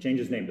changed. He changed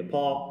his name to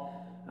Paul.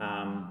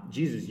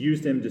 Jesus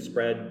used him to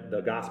spread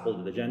the gospel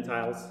to the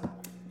Gentiles.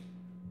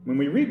 When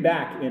we read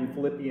back in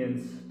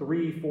Philippians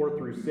 3, 4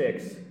 through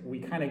 6, we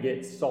kind of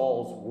get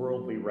Saul's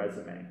worldly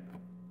resume.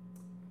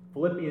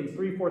 Philippians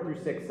 3, 4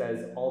 through 6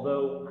 says,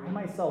 although I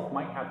myself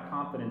might have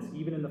confidence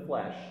even in the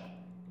flesh,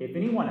 if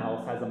anyone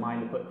else has a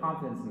mind to put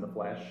confidence in the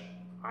flesh,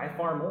 I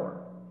far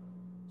more.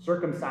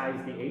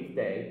 Circumcised the 8th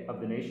day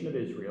of the nation of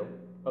Israel,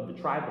 of the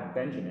tribe of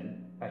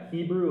Benjamin, a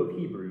Hebrew of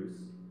Hebrews,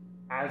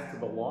 as to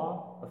the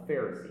law, a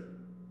Pharisee,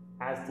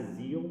 as to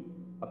zeal,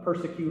 a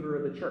persecutor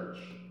of the church,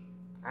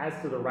 as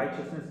to the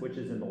righteousness which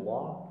is in the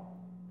law,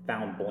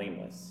 found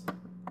blameless.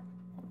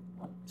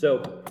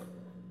 So,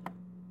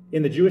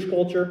 in the Jewish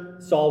culture,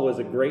 Saul was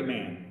a great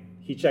man.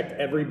 He checked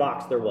every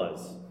box there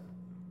was,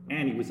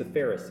 and he was a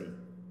Pharisee. You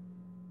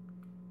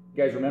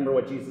guys remember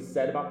what Jesus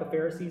said about the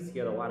Pharisees? He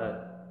had a lot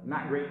of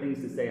not great things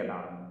to say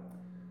about them.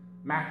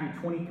 Matthew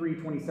 23,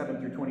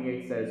 27 through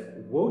 28 says,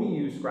 woe to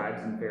you,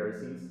 scribes and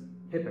Pharisees,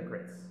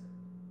 hypocrites!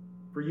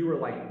 For you are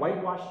like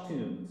whitewashed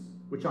tombs,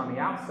 which on the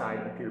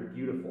outside appear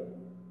beautiful,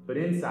 but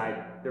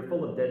inside they're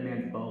full of dead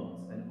man's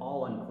bones and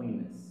all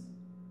uncleanness.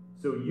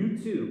 So you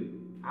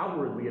too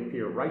outwardly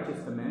appear righteous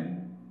to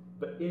men,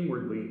 but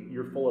inwardly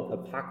you're full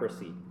of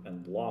hypocrisy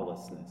and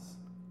lawlessness.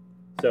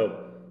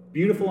 So,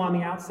 beautiful on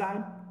the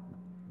outside,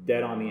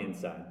 dead on the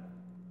inside.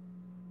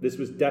 This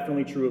was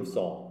definitely true of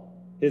Saul.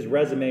 His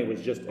resume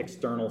was just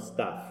external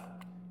stuff.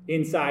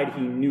 Inside,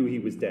 he knew he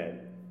was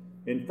dead.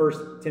 In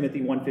 1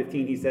 Timothy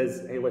 1:15, he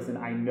says, hey, listen,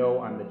 I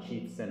know I'm the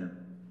chief sinner.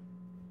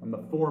 I'm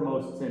the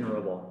foremost sinner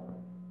of all.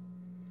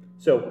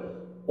 So,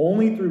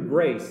 only through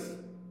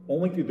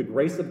the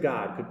grace of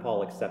God could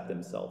Paul accept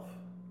himself.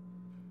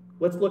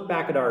 Let's look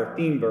back at our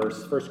theme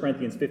verse, 1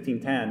 Corinthians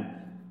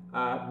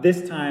 15:10.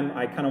 This time,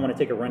 I kind of want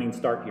to take a running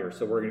start here,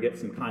 so we're going to get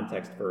some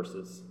context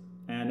verses.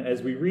 And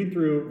as we read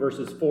through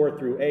verses 4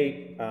 through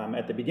 8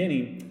 at the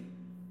beginning,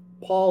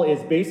 Paul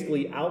is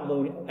basically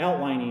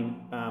outlining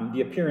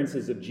the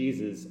appearances of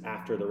Jesus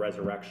after the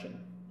resurrection.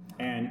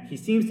 And he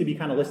seems to be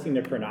kind of listing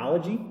the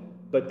chronology,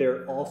 but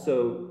there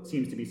also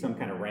seems to be some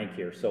kind of rank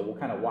here, so we'll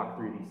kind of walk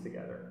through these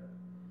together.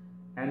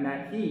 And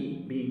that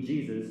he, being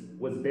Jesus,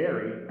 was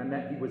buried, and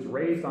that he was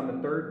raised on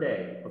the third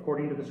day,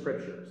 according to the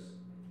Scriptures,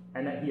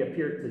 and that he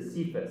appeared to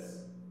Cephas,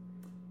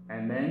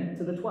 and then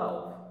to the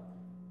 12.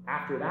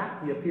 After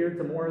that, he appeared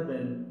to more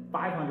than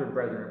 500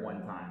 brethren at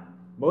one time,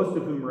 most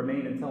of whom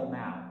remain until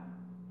now,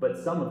 but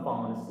some have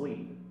fallen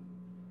asleep.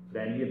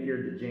 Then he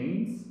appeared to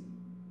James,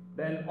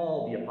 then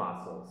all the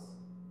apostles.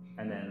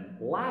 And then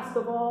last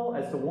of all,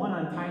 as to one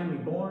untimely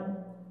born,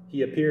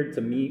 he appeared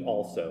to me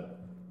also.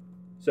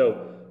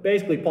 So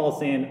basically, Paul's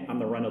saying, I'm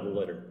the run of the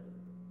litter.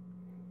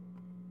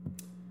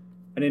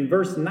 And in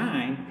verse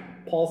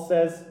 9, Paul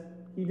says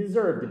he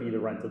deserved to be the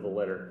runt of the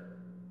litter.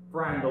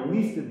 For I am the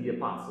least of the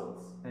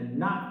apostles, and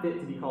not fit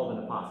to be called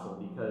an apostle,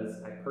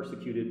 because I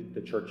persecuted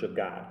the church of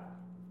God.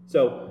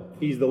 So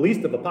he's the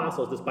least of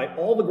apostles, despite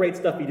all the great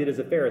stuff he did as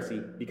a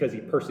Pharisee, because he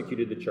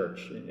persecuted the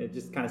church. It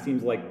just kind of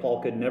seems like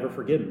Paul could never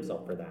forgive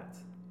himself for that.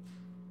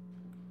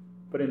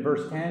 But in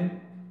verse 10,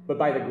 but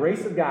by the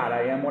grace of God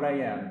I am what I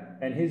am,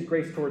 and his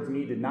grace towards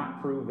me did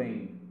not prove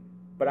vain.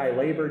 But I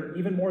labored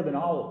even more than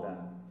all of them,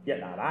 yet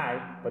not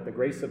I, but the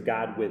grace of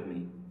God with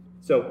me.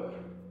 So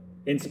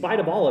in spite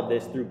of all of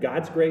this, through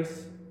God's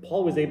grace,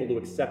 Paul was able to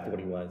accept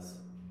what he was.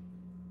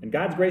 And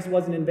God's grace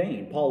wasn't in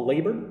vain. Paul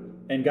labored,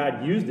 and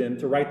God used him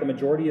to write the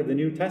majority of the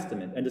New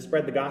Testament and to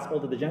spread the gospel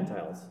to the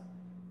Gentiles.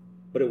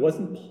 But it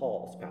wasn't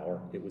Paul's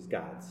power, it was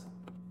God's.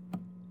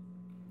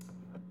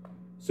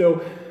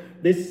 So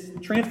this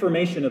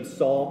transformation of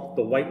Saul,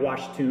 the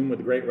whitewashed tomb with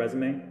a great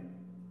resume,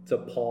 to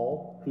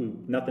Paul, who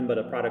nothing but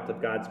a product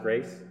of God's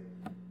grace,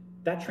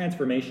 that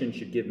transformation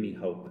should give me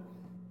hope.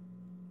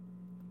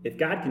 If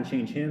God can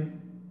change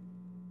him,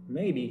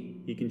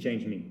 maybe he can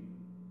change me.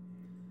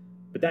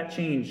 But that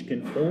change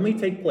can only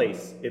take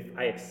place if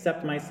I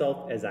accept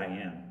myself as I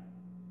am.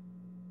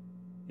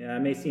 Yeah,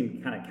 it may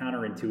seem kind of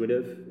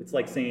counterintuitive. It's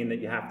like saying that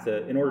you have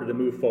to, in order to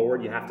move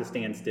forward, you have to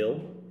stand still.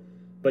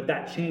 But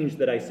that change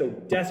that I so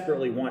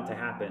desperately want to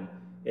happen,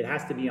 it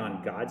has to be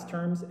on God's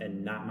terms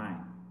and not mine.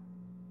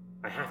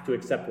 I have to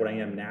accept what I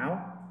am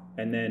now,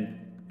 and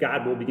then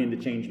God will begin to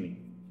change me.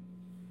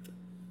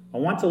 I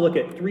want to look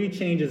at 3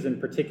 changes in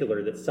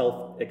particular that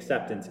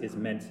self-acceptance is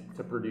meant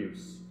to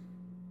produce.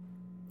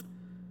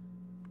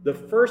 The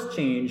first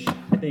change,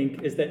 I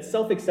think, is that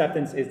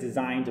self-acceptance is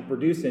designed to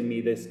produce in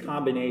me this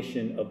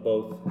combination of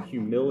both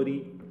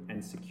humility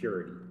and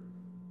security.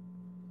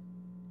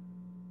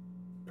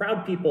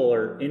 Proud people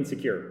are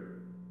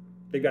insecure.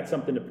 They've got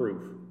something to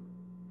prove.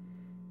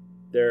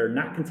 They're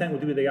not content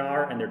with who they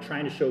are, and they're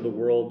trying to show the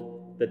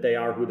world that they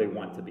are who they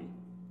want to be.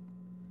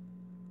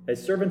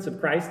 As servants of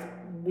Christ,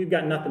 we've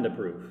got nothing to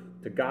prove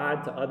to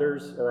God, to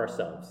others, or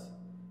ourselves.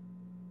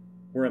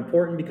 We're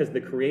important because the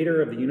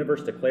creator of the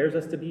universe declares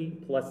us to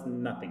be, plus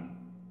nothing.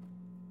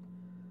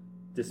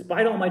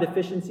 Despite all my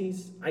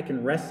deficiencies, I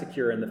can rest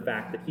secure in the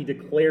fact that he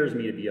declares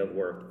me to be of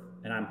worth,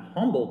 and I'm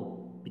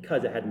humbled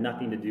because it had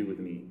nothing to do with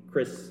me.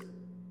 Chris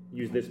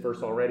used this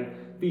verse already.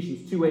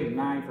 Ephesians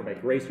 2:8-9, for by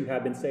grace you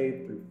have been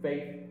saved through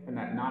faith, and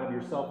that not of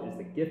yourself, is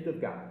the gift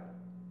of God,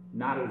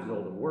 not a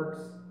result of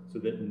works, so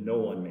that no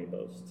one may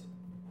boast.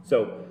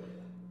 So,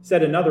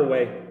 said another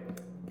way,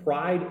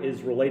 pride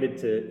is related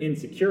to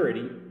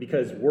insecurity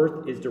because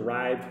worth is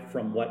derived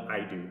from what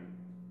I do.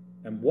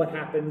 And what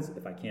happens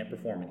if I can't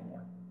perform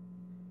anymore?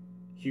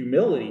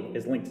 Humility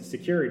is linked to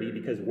security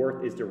because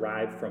worth is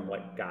derived from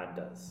what God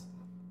does.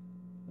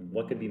 And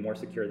what could be more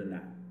secure than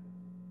that?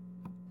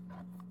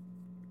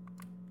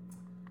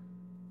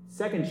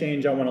 Second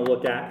change I want to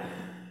look at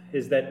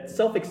is that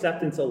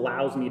self-acceptance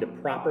allows me to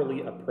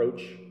properly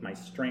approach my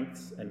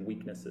strengths and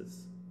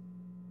weaknesses.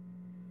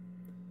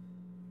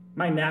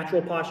 My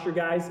natural posture,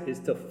 guys, is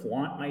to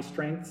flaunt my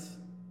strengths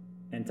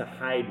and to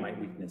hide my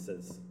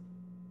weaknesses.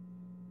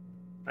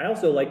 I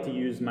also like to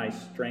use my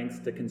strengths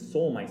to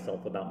console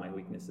myself about my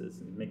weaknesses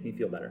and make me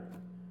feel better.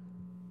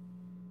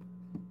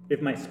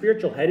 If my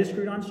spiritual head is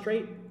screwed on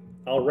straight,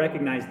 I'll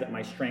recognize that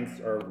my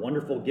strengths are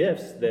wonderful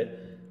gifts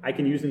that I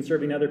can use in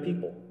serving other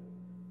people.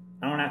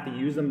 I don't have to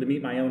use them to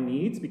meet my own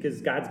needs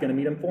because God's going to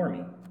meet them for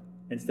me.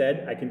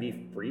 Instead, I can be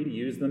free to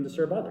use them to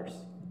serve others.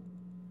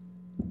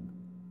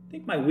 I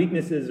think my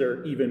weaknesses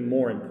are even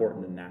more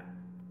important than that.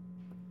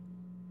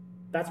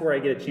 That's where I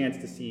get a chance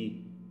to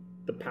see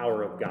the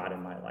power of God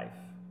in my life.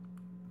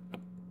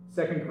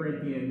 2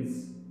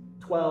 Corinthians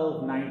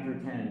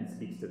 12:9-10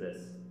 speaks to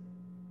this.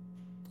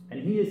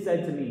 And he has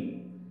said to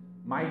me,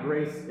 my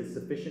grace is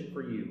sufficient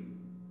for you,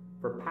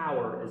 for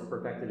power is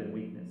perfected in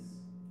weakness.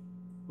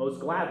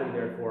 Most gladly,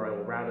 therefore, I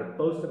will rather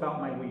boast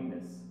about my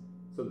weakness,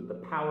 so that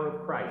the power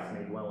of Christ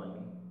may dwell in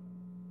me.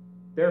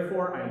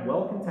 Therefore, I am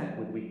well content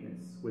with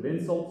weakness, with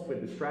insults,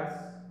 with distress,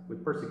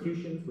 with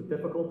persecutions, with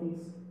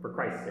difficulties, for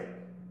Christ's sake.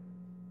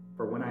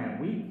 For when I am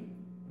weak,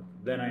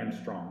 then I am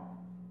strong.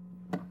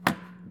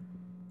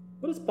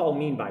 What does Paul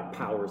mean by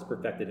power is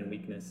perfected in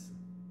weakness?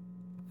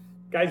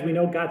 Guys, we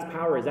know God's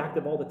power is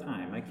active all the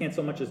time. I can't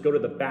so much as go to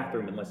the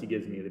bathroom unless he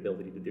gives me the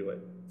ability to do it.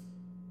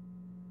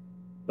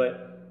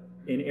 But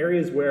in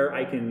areas where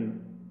I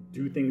can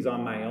do things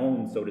on my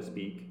own, so to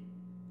speak,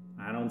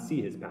 I don't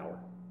see his power.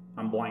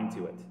 I'm blind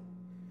to it.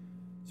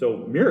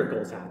 So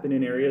miracles happen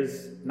in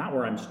areas not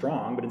where I'm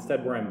strong, but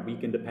instead where I'm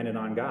weak and dependent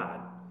on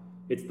God.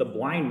 It's the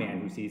blind man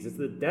who sees. It's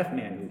the deaf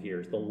man who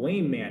hears. The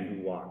lame man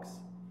who walks.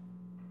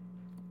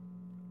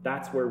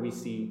 That's where we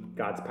see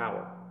God's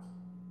power.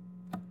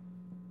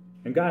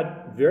 And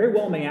God very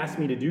well may ask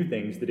me to do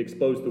things that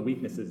expose the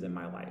weaknesses in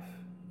my life.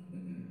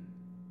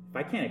 If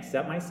I can't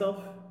accept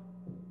myself,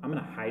 I'm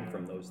going to hide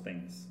from those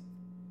things.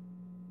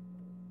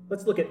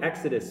 Let's look at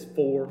Exodus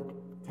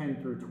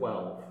 4:10 through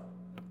 12.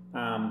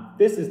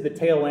 This is the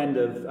tail end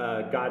of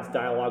God's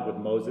dialogue with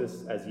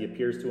Moses as he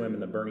appears to him in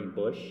the burning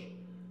bush.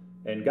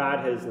 And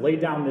God has laid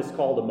down this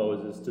call to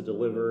Moses to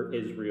deliver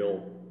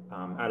Israel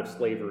out of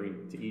slavery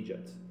to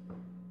Egypt.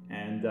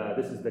 And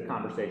this is the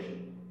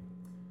conversation.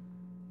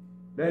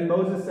 Then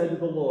Moses said to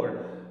the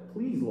Lord,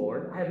 "Please,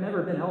 Lord, I have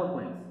never been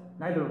eloquent,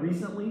 neither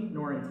recently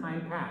nor in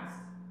time past,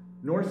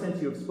 nor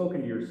since you have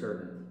spoken to your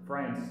servant, for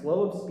I am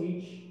slow of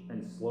speech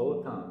and slow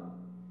of tongue."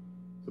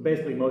 So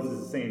basically Moses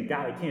is saying,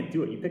 God, I can't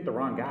do it. You picked the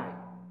wrong guy.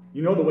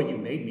 You know the way you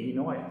made me. You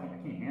know I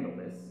can't handle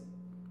this.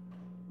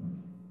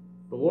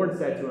 The Lord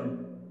said to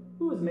him,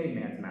 "Who has made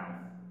man's mouth?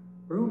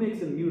 Or who makes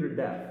him mute or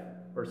deaf,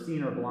 or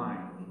seen or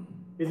blind?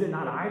 Is it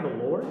not I,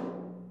 the Lord?"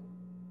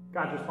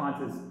 God's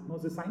response is,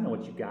 "Moses, I know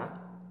what you got.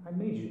 I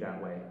made you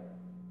that way.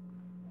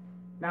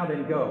 Now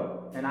then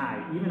go, and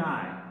I, even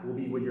I, will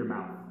be with your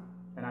mouth,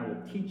 and I will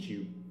teach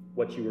you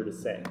what you were to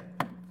say."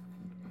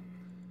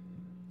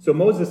 So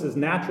Moses'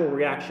 natural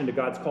reaction to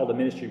God's call to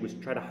ministry was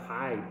to try to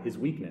hide his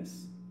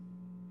weakness.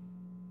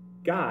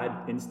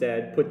 God,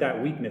 instead, put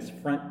that weakness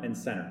front and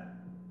center,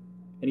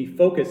 and he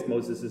focused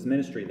Moses'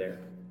 ministry there.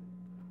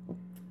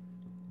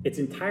 It's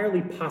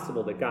entirely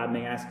possible that God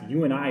may ask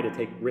you and I to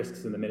take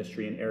risks in the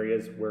ministry in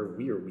areas where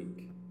we are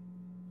weak.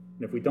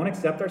 And if we don't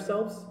accept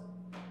ourselves,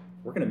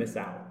 we're going to miss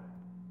out.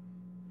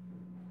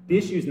 The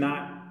issue is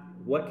not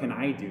what can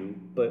I do,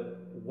 but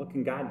what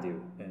can God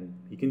do? And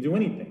he can do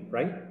anything,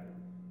 right?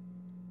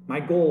 My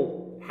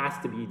goal has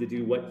to be to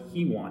do what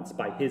he wants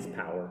by his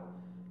power.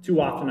 Too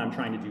often I'm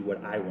trying to do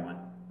what I want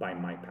by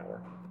my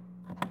power.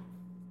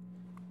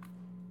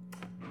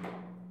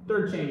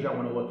 Third change I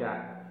want to look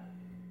at.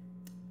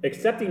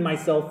 Accepting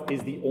myself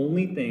is the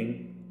only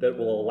thing that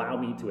will allow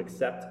me to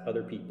accept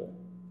other people.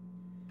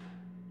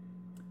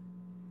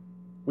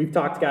 We've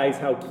talked, guys,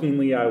 how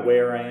keenly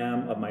aware I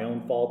am of my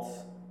own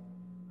faults.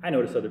 I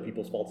notice other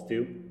people's faults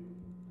too.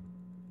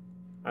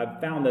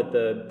 I've found that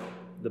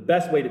the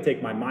best way to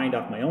take my mind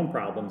off my own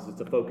problems is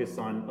to focus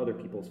on other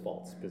people's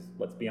faults, because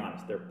let's be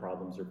honest, their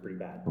problems are pretty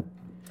bad.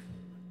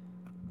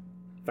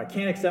 If I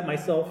can't accept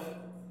myself,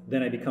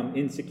 then I become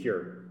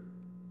insecure.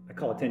 I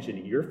call attention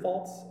to your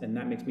faults, and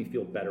that makes me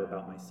feel better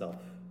about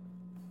myself.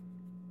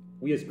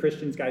 We as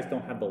Christians, guys,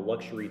 don't have the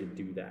luxury to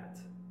do that.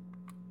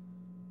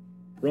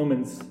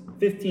 Romans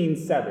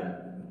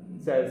 15:7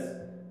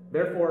 says,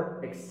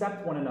 "Therefore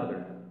accept one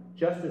another,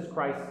 just as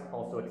Christ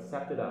also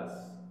accepted us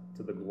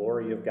to the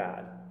glory of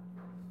God."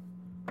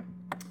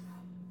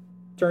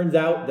 Turns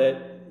out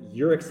that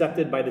you're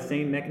accepted by the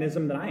same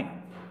mechanism that I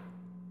am.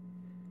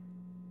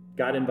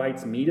 God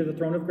invites me to the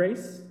throne of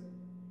grace,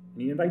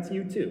 and he invites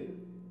you too.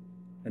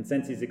 And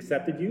since he's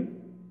accepted you,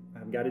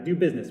 I've got to do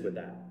business with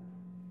that.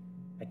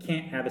 I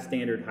can't have a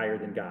standard higher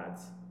than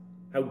God's.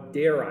 How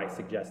dare I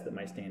suggest that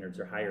my standards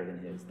are higher than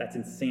his? That's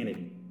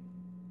insanity.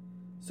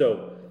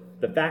 So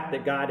the fact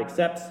that God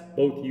accepts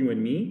both you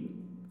and me,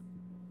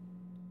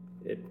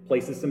 it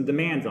places some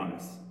demands on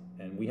us,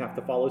 and we have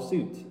to follow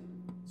suit.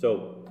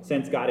 So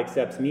since God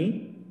accepts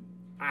me,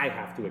 I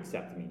have to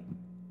accept me.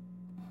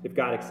 If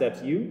God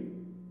accepts you,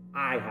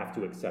 I have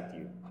to accept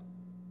you.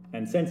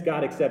 And since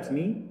God accepts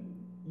me,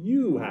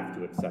 you have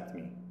to accept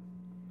me.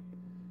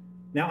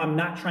 Now, I'm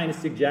not trying to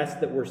suggest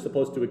that we're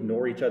supposed to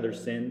ignore each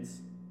other's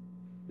sins.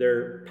 There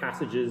are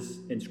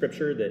passages in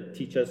Scripture that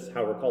teach us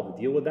how we're called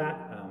to deal with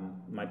that.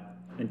 My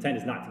intent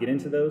is not to get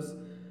into those.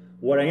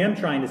 What I am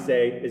trying to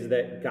say is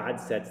that God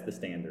sets the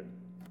standard.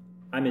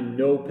 I'm in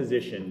no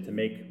position to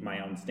make my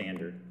own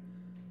standard.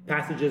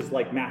 Passages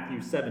like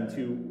Matthew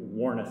 7:2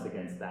 warn us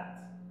against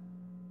that.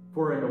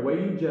 "For in the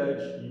way you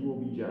judge, you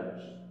will be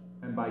judged,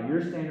 and by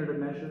your standard of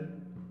measure,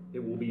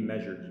 it will be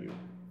measured you."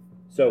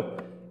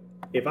 So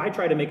if I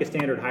try to make a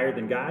standard higher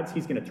than God's,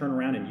 he's going to turn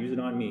around and use it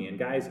on me. And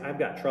guys, I've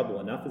got trouble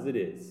enough as it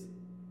is.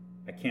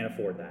 I can't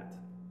afford that.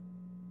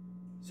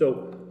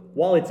 So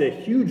while it's a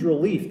huge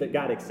relief that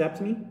God accepts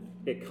me,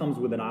 it comes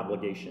with an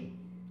obligation.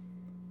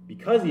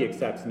 Because he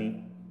accepts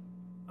me,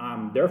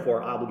 I'm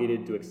therefore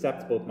obligated to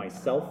accept both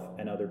myself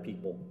and other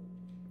people.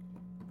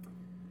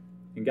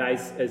 And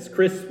guys, as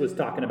Chris was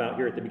talking about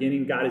here at the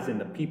beginning, God is in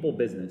the people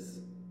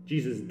business.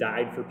 Jesus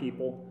died for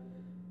people.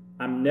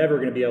 I'm never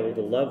going to be able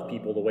to love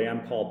people the way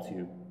I'm called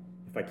to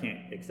if I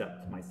can't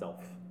accept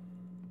myself.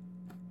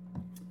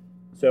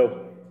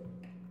 So,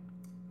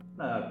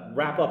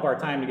 wrap up our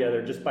time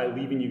together just by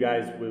leaving you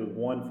guys with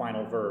one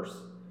final verse.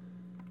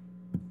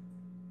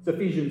 It's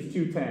Ephesians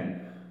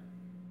 2:10.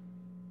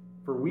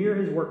 "For we are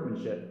his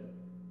workmanship,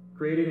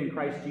 created in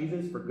Christ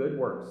Jesus for good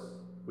works,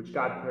 which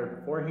God prepared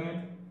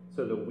beforehand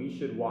so that we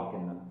should walk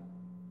in them.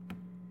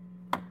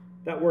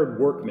 That word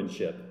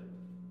workmanship,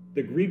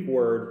 the Greek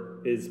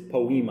word is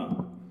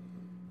poema.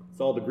 It's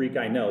all the Greek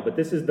I know, but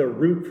this is the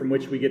root from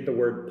which we get the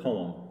word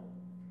poem.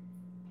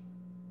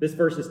 This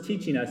verse is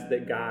teaching us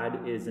that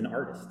God is an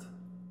artist.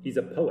 He's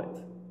a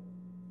poet.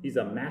 He's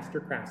a master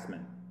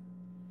craftsman.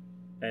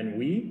 And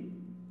we,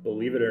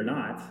 believe it or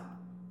not,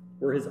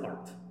 we're his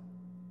art.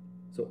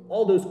 So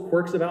all those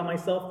quirks about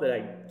myself that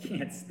I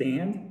can't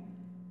stand,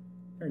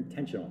 they're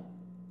intentional.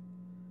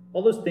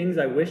 All those things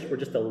I wish were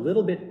just a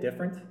little bit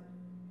different,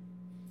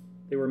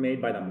 they were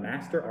made by the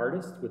master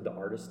artist with the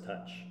artist's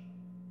touch.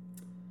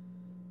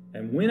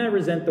 And when I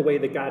resent the way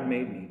that God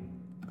made me,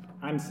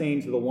 I'm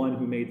saying to the one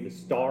who made the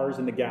stars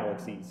and the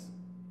galaxies,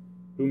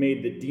 who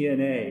made the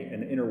DNA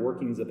and the inner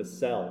workings of a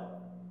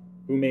cell,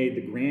 who made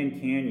the Grand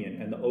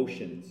Canyon and the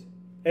oceans,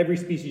 every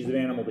species of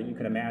animal that you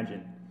can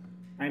imagine,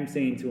 I'm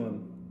saying to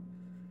him,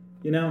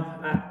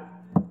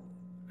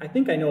 I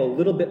think I know a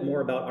little bit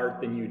more about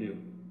art than you do.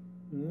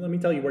 Let me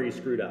tell you where you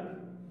screwed up.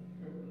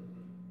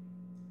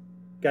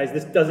 Guys,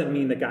 this doesn't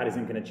mean that God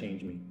isn't going to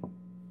change me.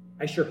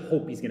 I sure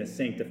hope he's going to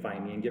sanctify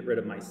me and get rid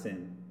of my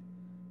sin.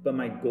 But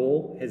my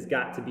goal has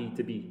got to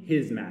be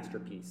his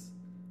masterpiece,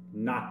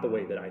 not the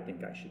way that I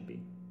think I should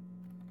be.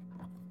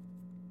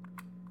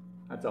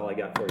 That's all I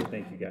got for you.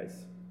 Thank you,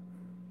 guys.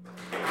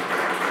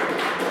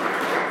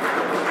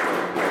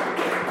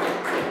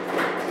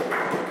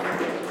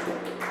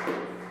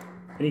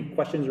 Any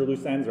questions or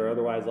loose ends, or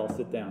otherwise I'll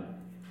sit down.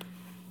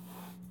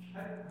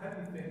 How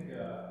do you think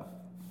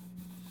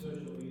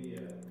social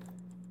media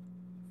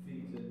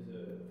feeds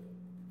into,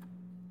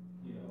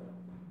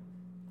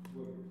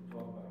 what you're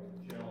talking about,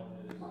 your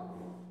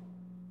challenges?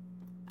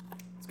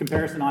 It's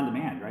comparison on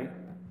demand, right?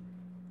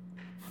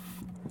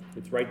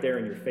 It's right there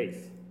in your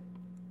face.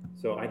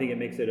 So I think it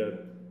makes it a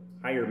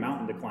higher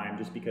mountain to climb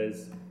just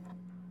because,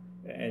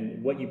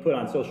 and what you put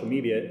on social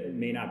media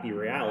may not be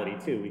reality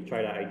too. We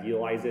try to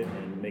idealize it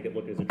and make it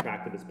look as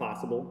attractive as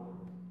possible.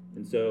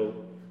 And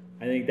so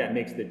I think that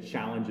makes the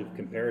challenge of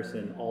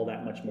comparison all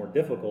that much more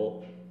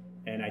difficult.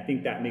 And I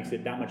think that makes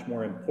it that much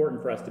more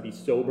important for us to be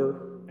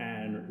sober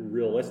and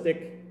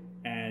realistic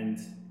and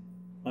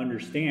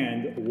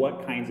understand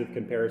what kinds of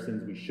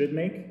comparisons we should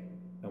make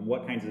and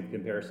what kinds of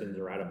comparisons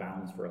are out of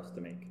bounds for us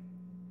to make.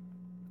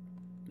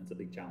 That's a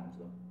big challenge,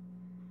 though.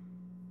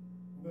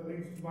 That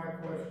leads to my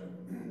question.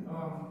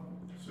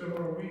 So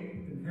are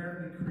we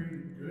inherently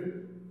created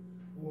good,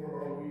 or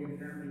are we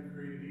inherently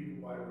created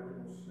evil by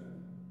original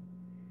sin?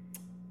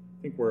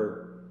 I think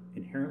we're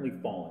inherently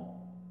fallen.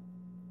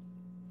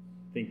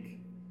 I think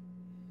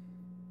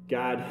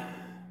God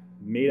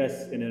made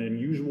us in an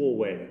unusual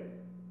way.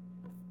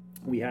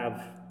 We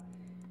have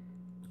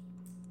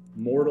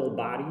mortal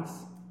bodies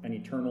and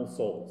eternal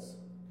souls.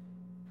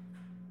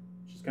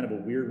 Which is kind of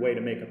a weird way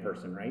to make a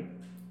person, right?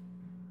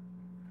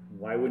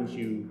 Why wouldn't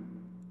you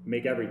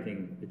make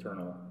everything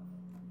eternal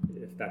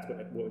if that's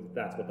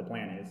what the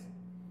plan is?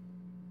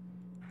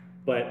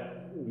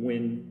 But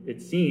when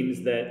it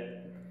seems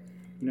that,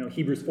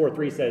 Hebrews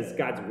 4:3 says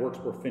God's works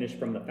were finished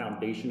from the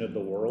foundation of the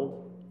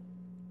world,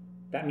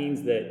 that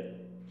means that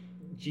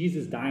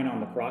Jesus dying on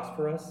the cross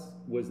for us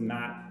was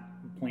not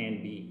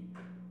plan B.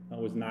 That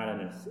was not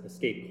an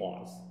escape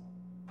clause.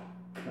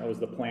 That was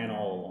the plan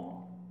all along.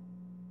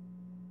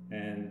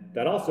 And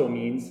that also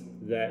means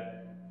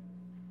that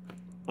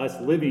us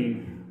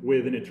living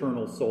with an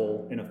eternal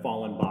soul in a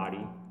fallen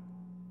body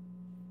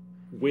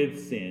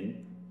with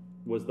sin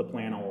was the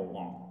plan all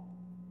along.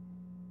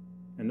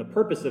 And the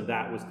purpose of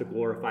that was to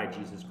glorify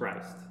Jesus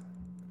Christ.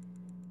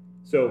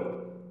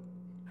 So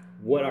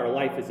what our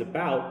life is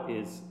about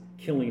is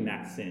killing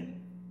that sin,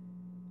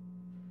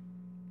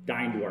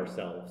 dying to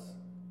ourselves,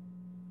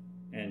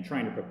 and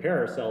trying to prepare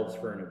ourselves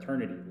for an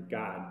eternity with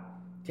God,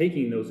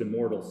 taking those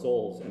immortal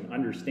souls and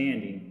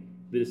understanding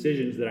the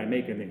decisions that I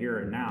make in the here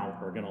and now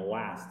are going to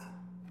last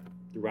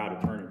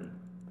throughout eternity.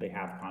 They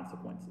have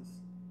consequences.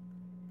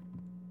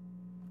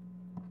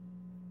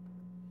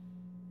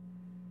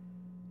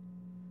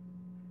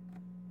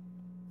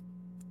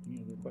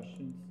 Any other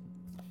questions?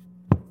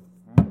 All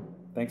right.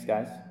 Thanks,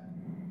 guys.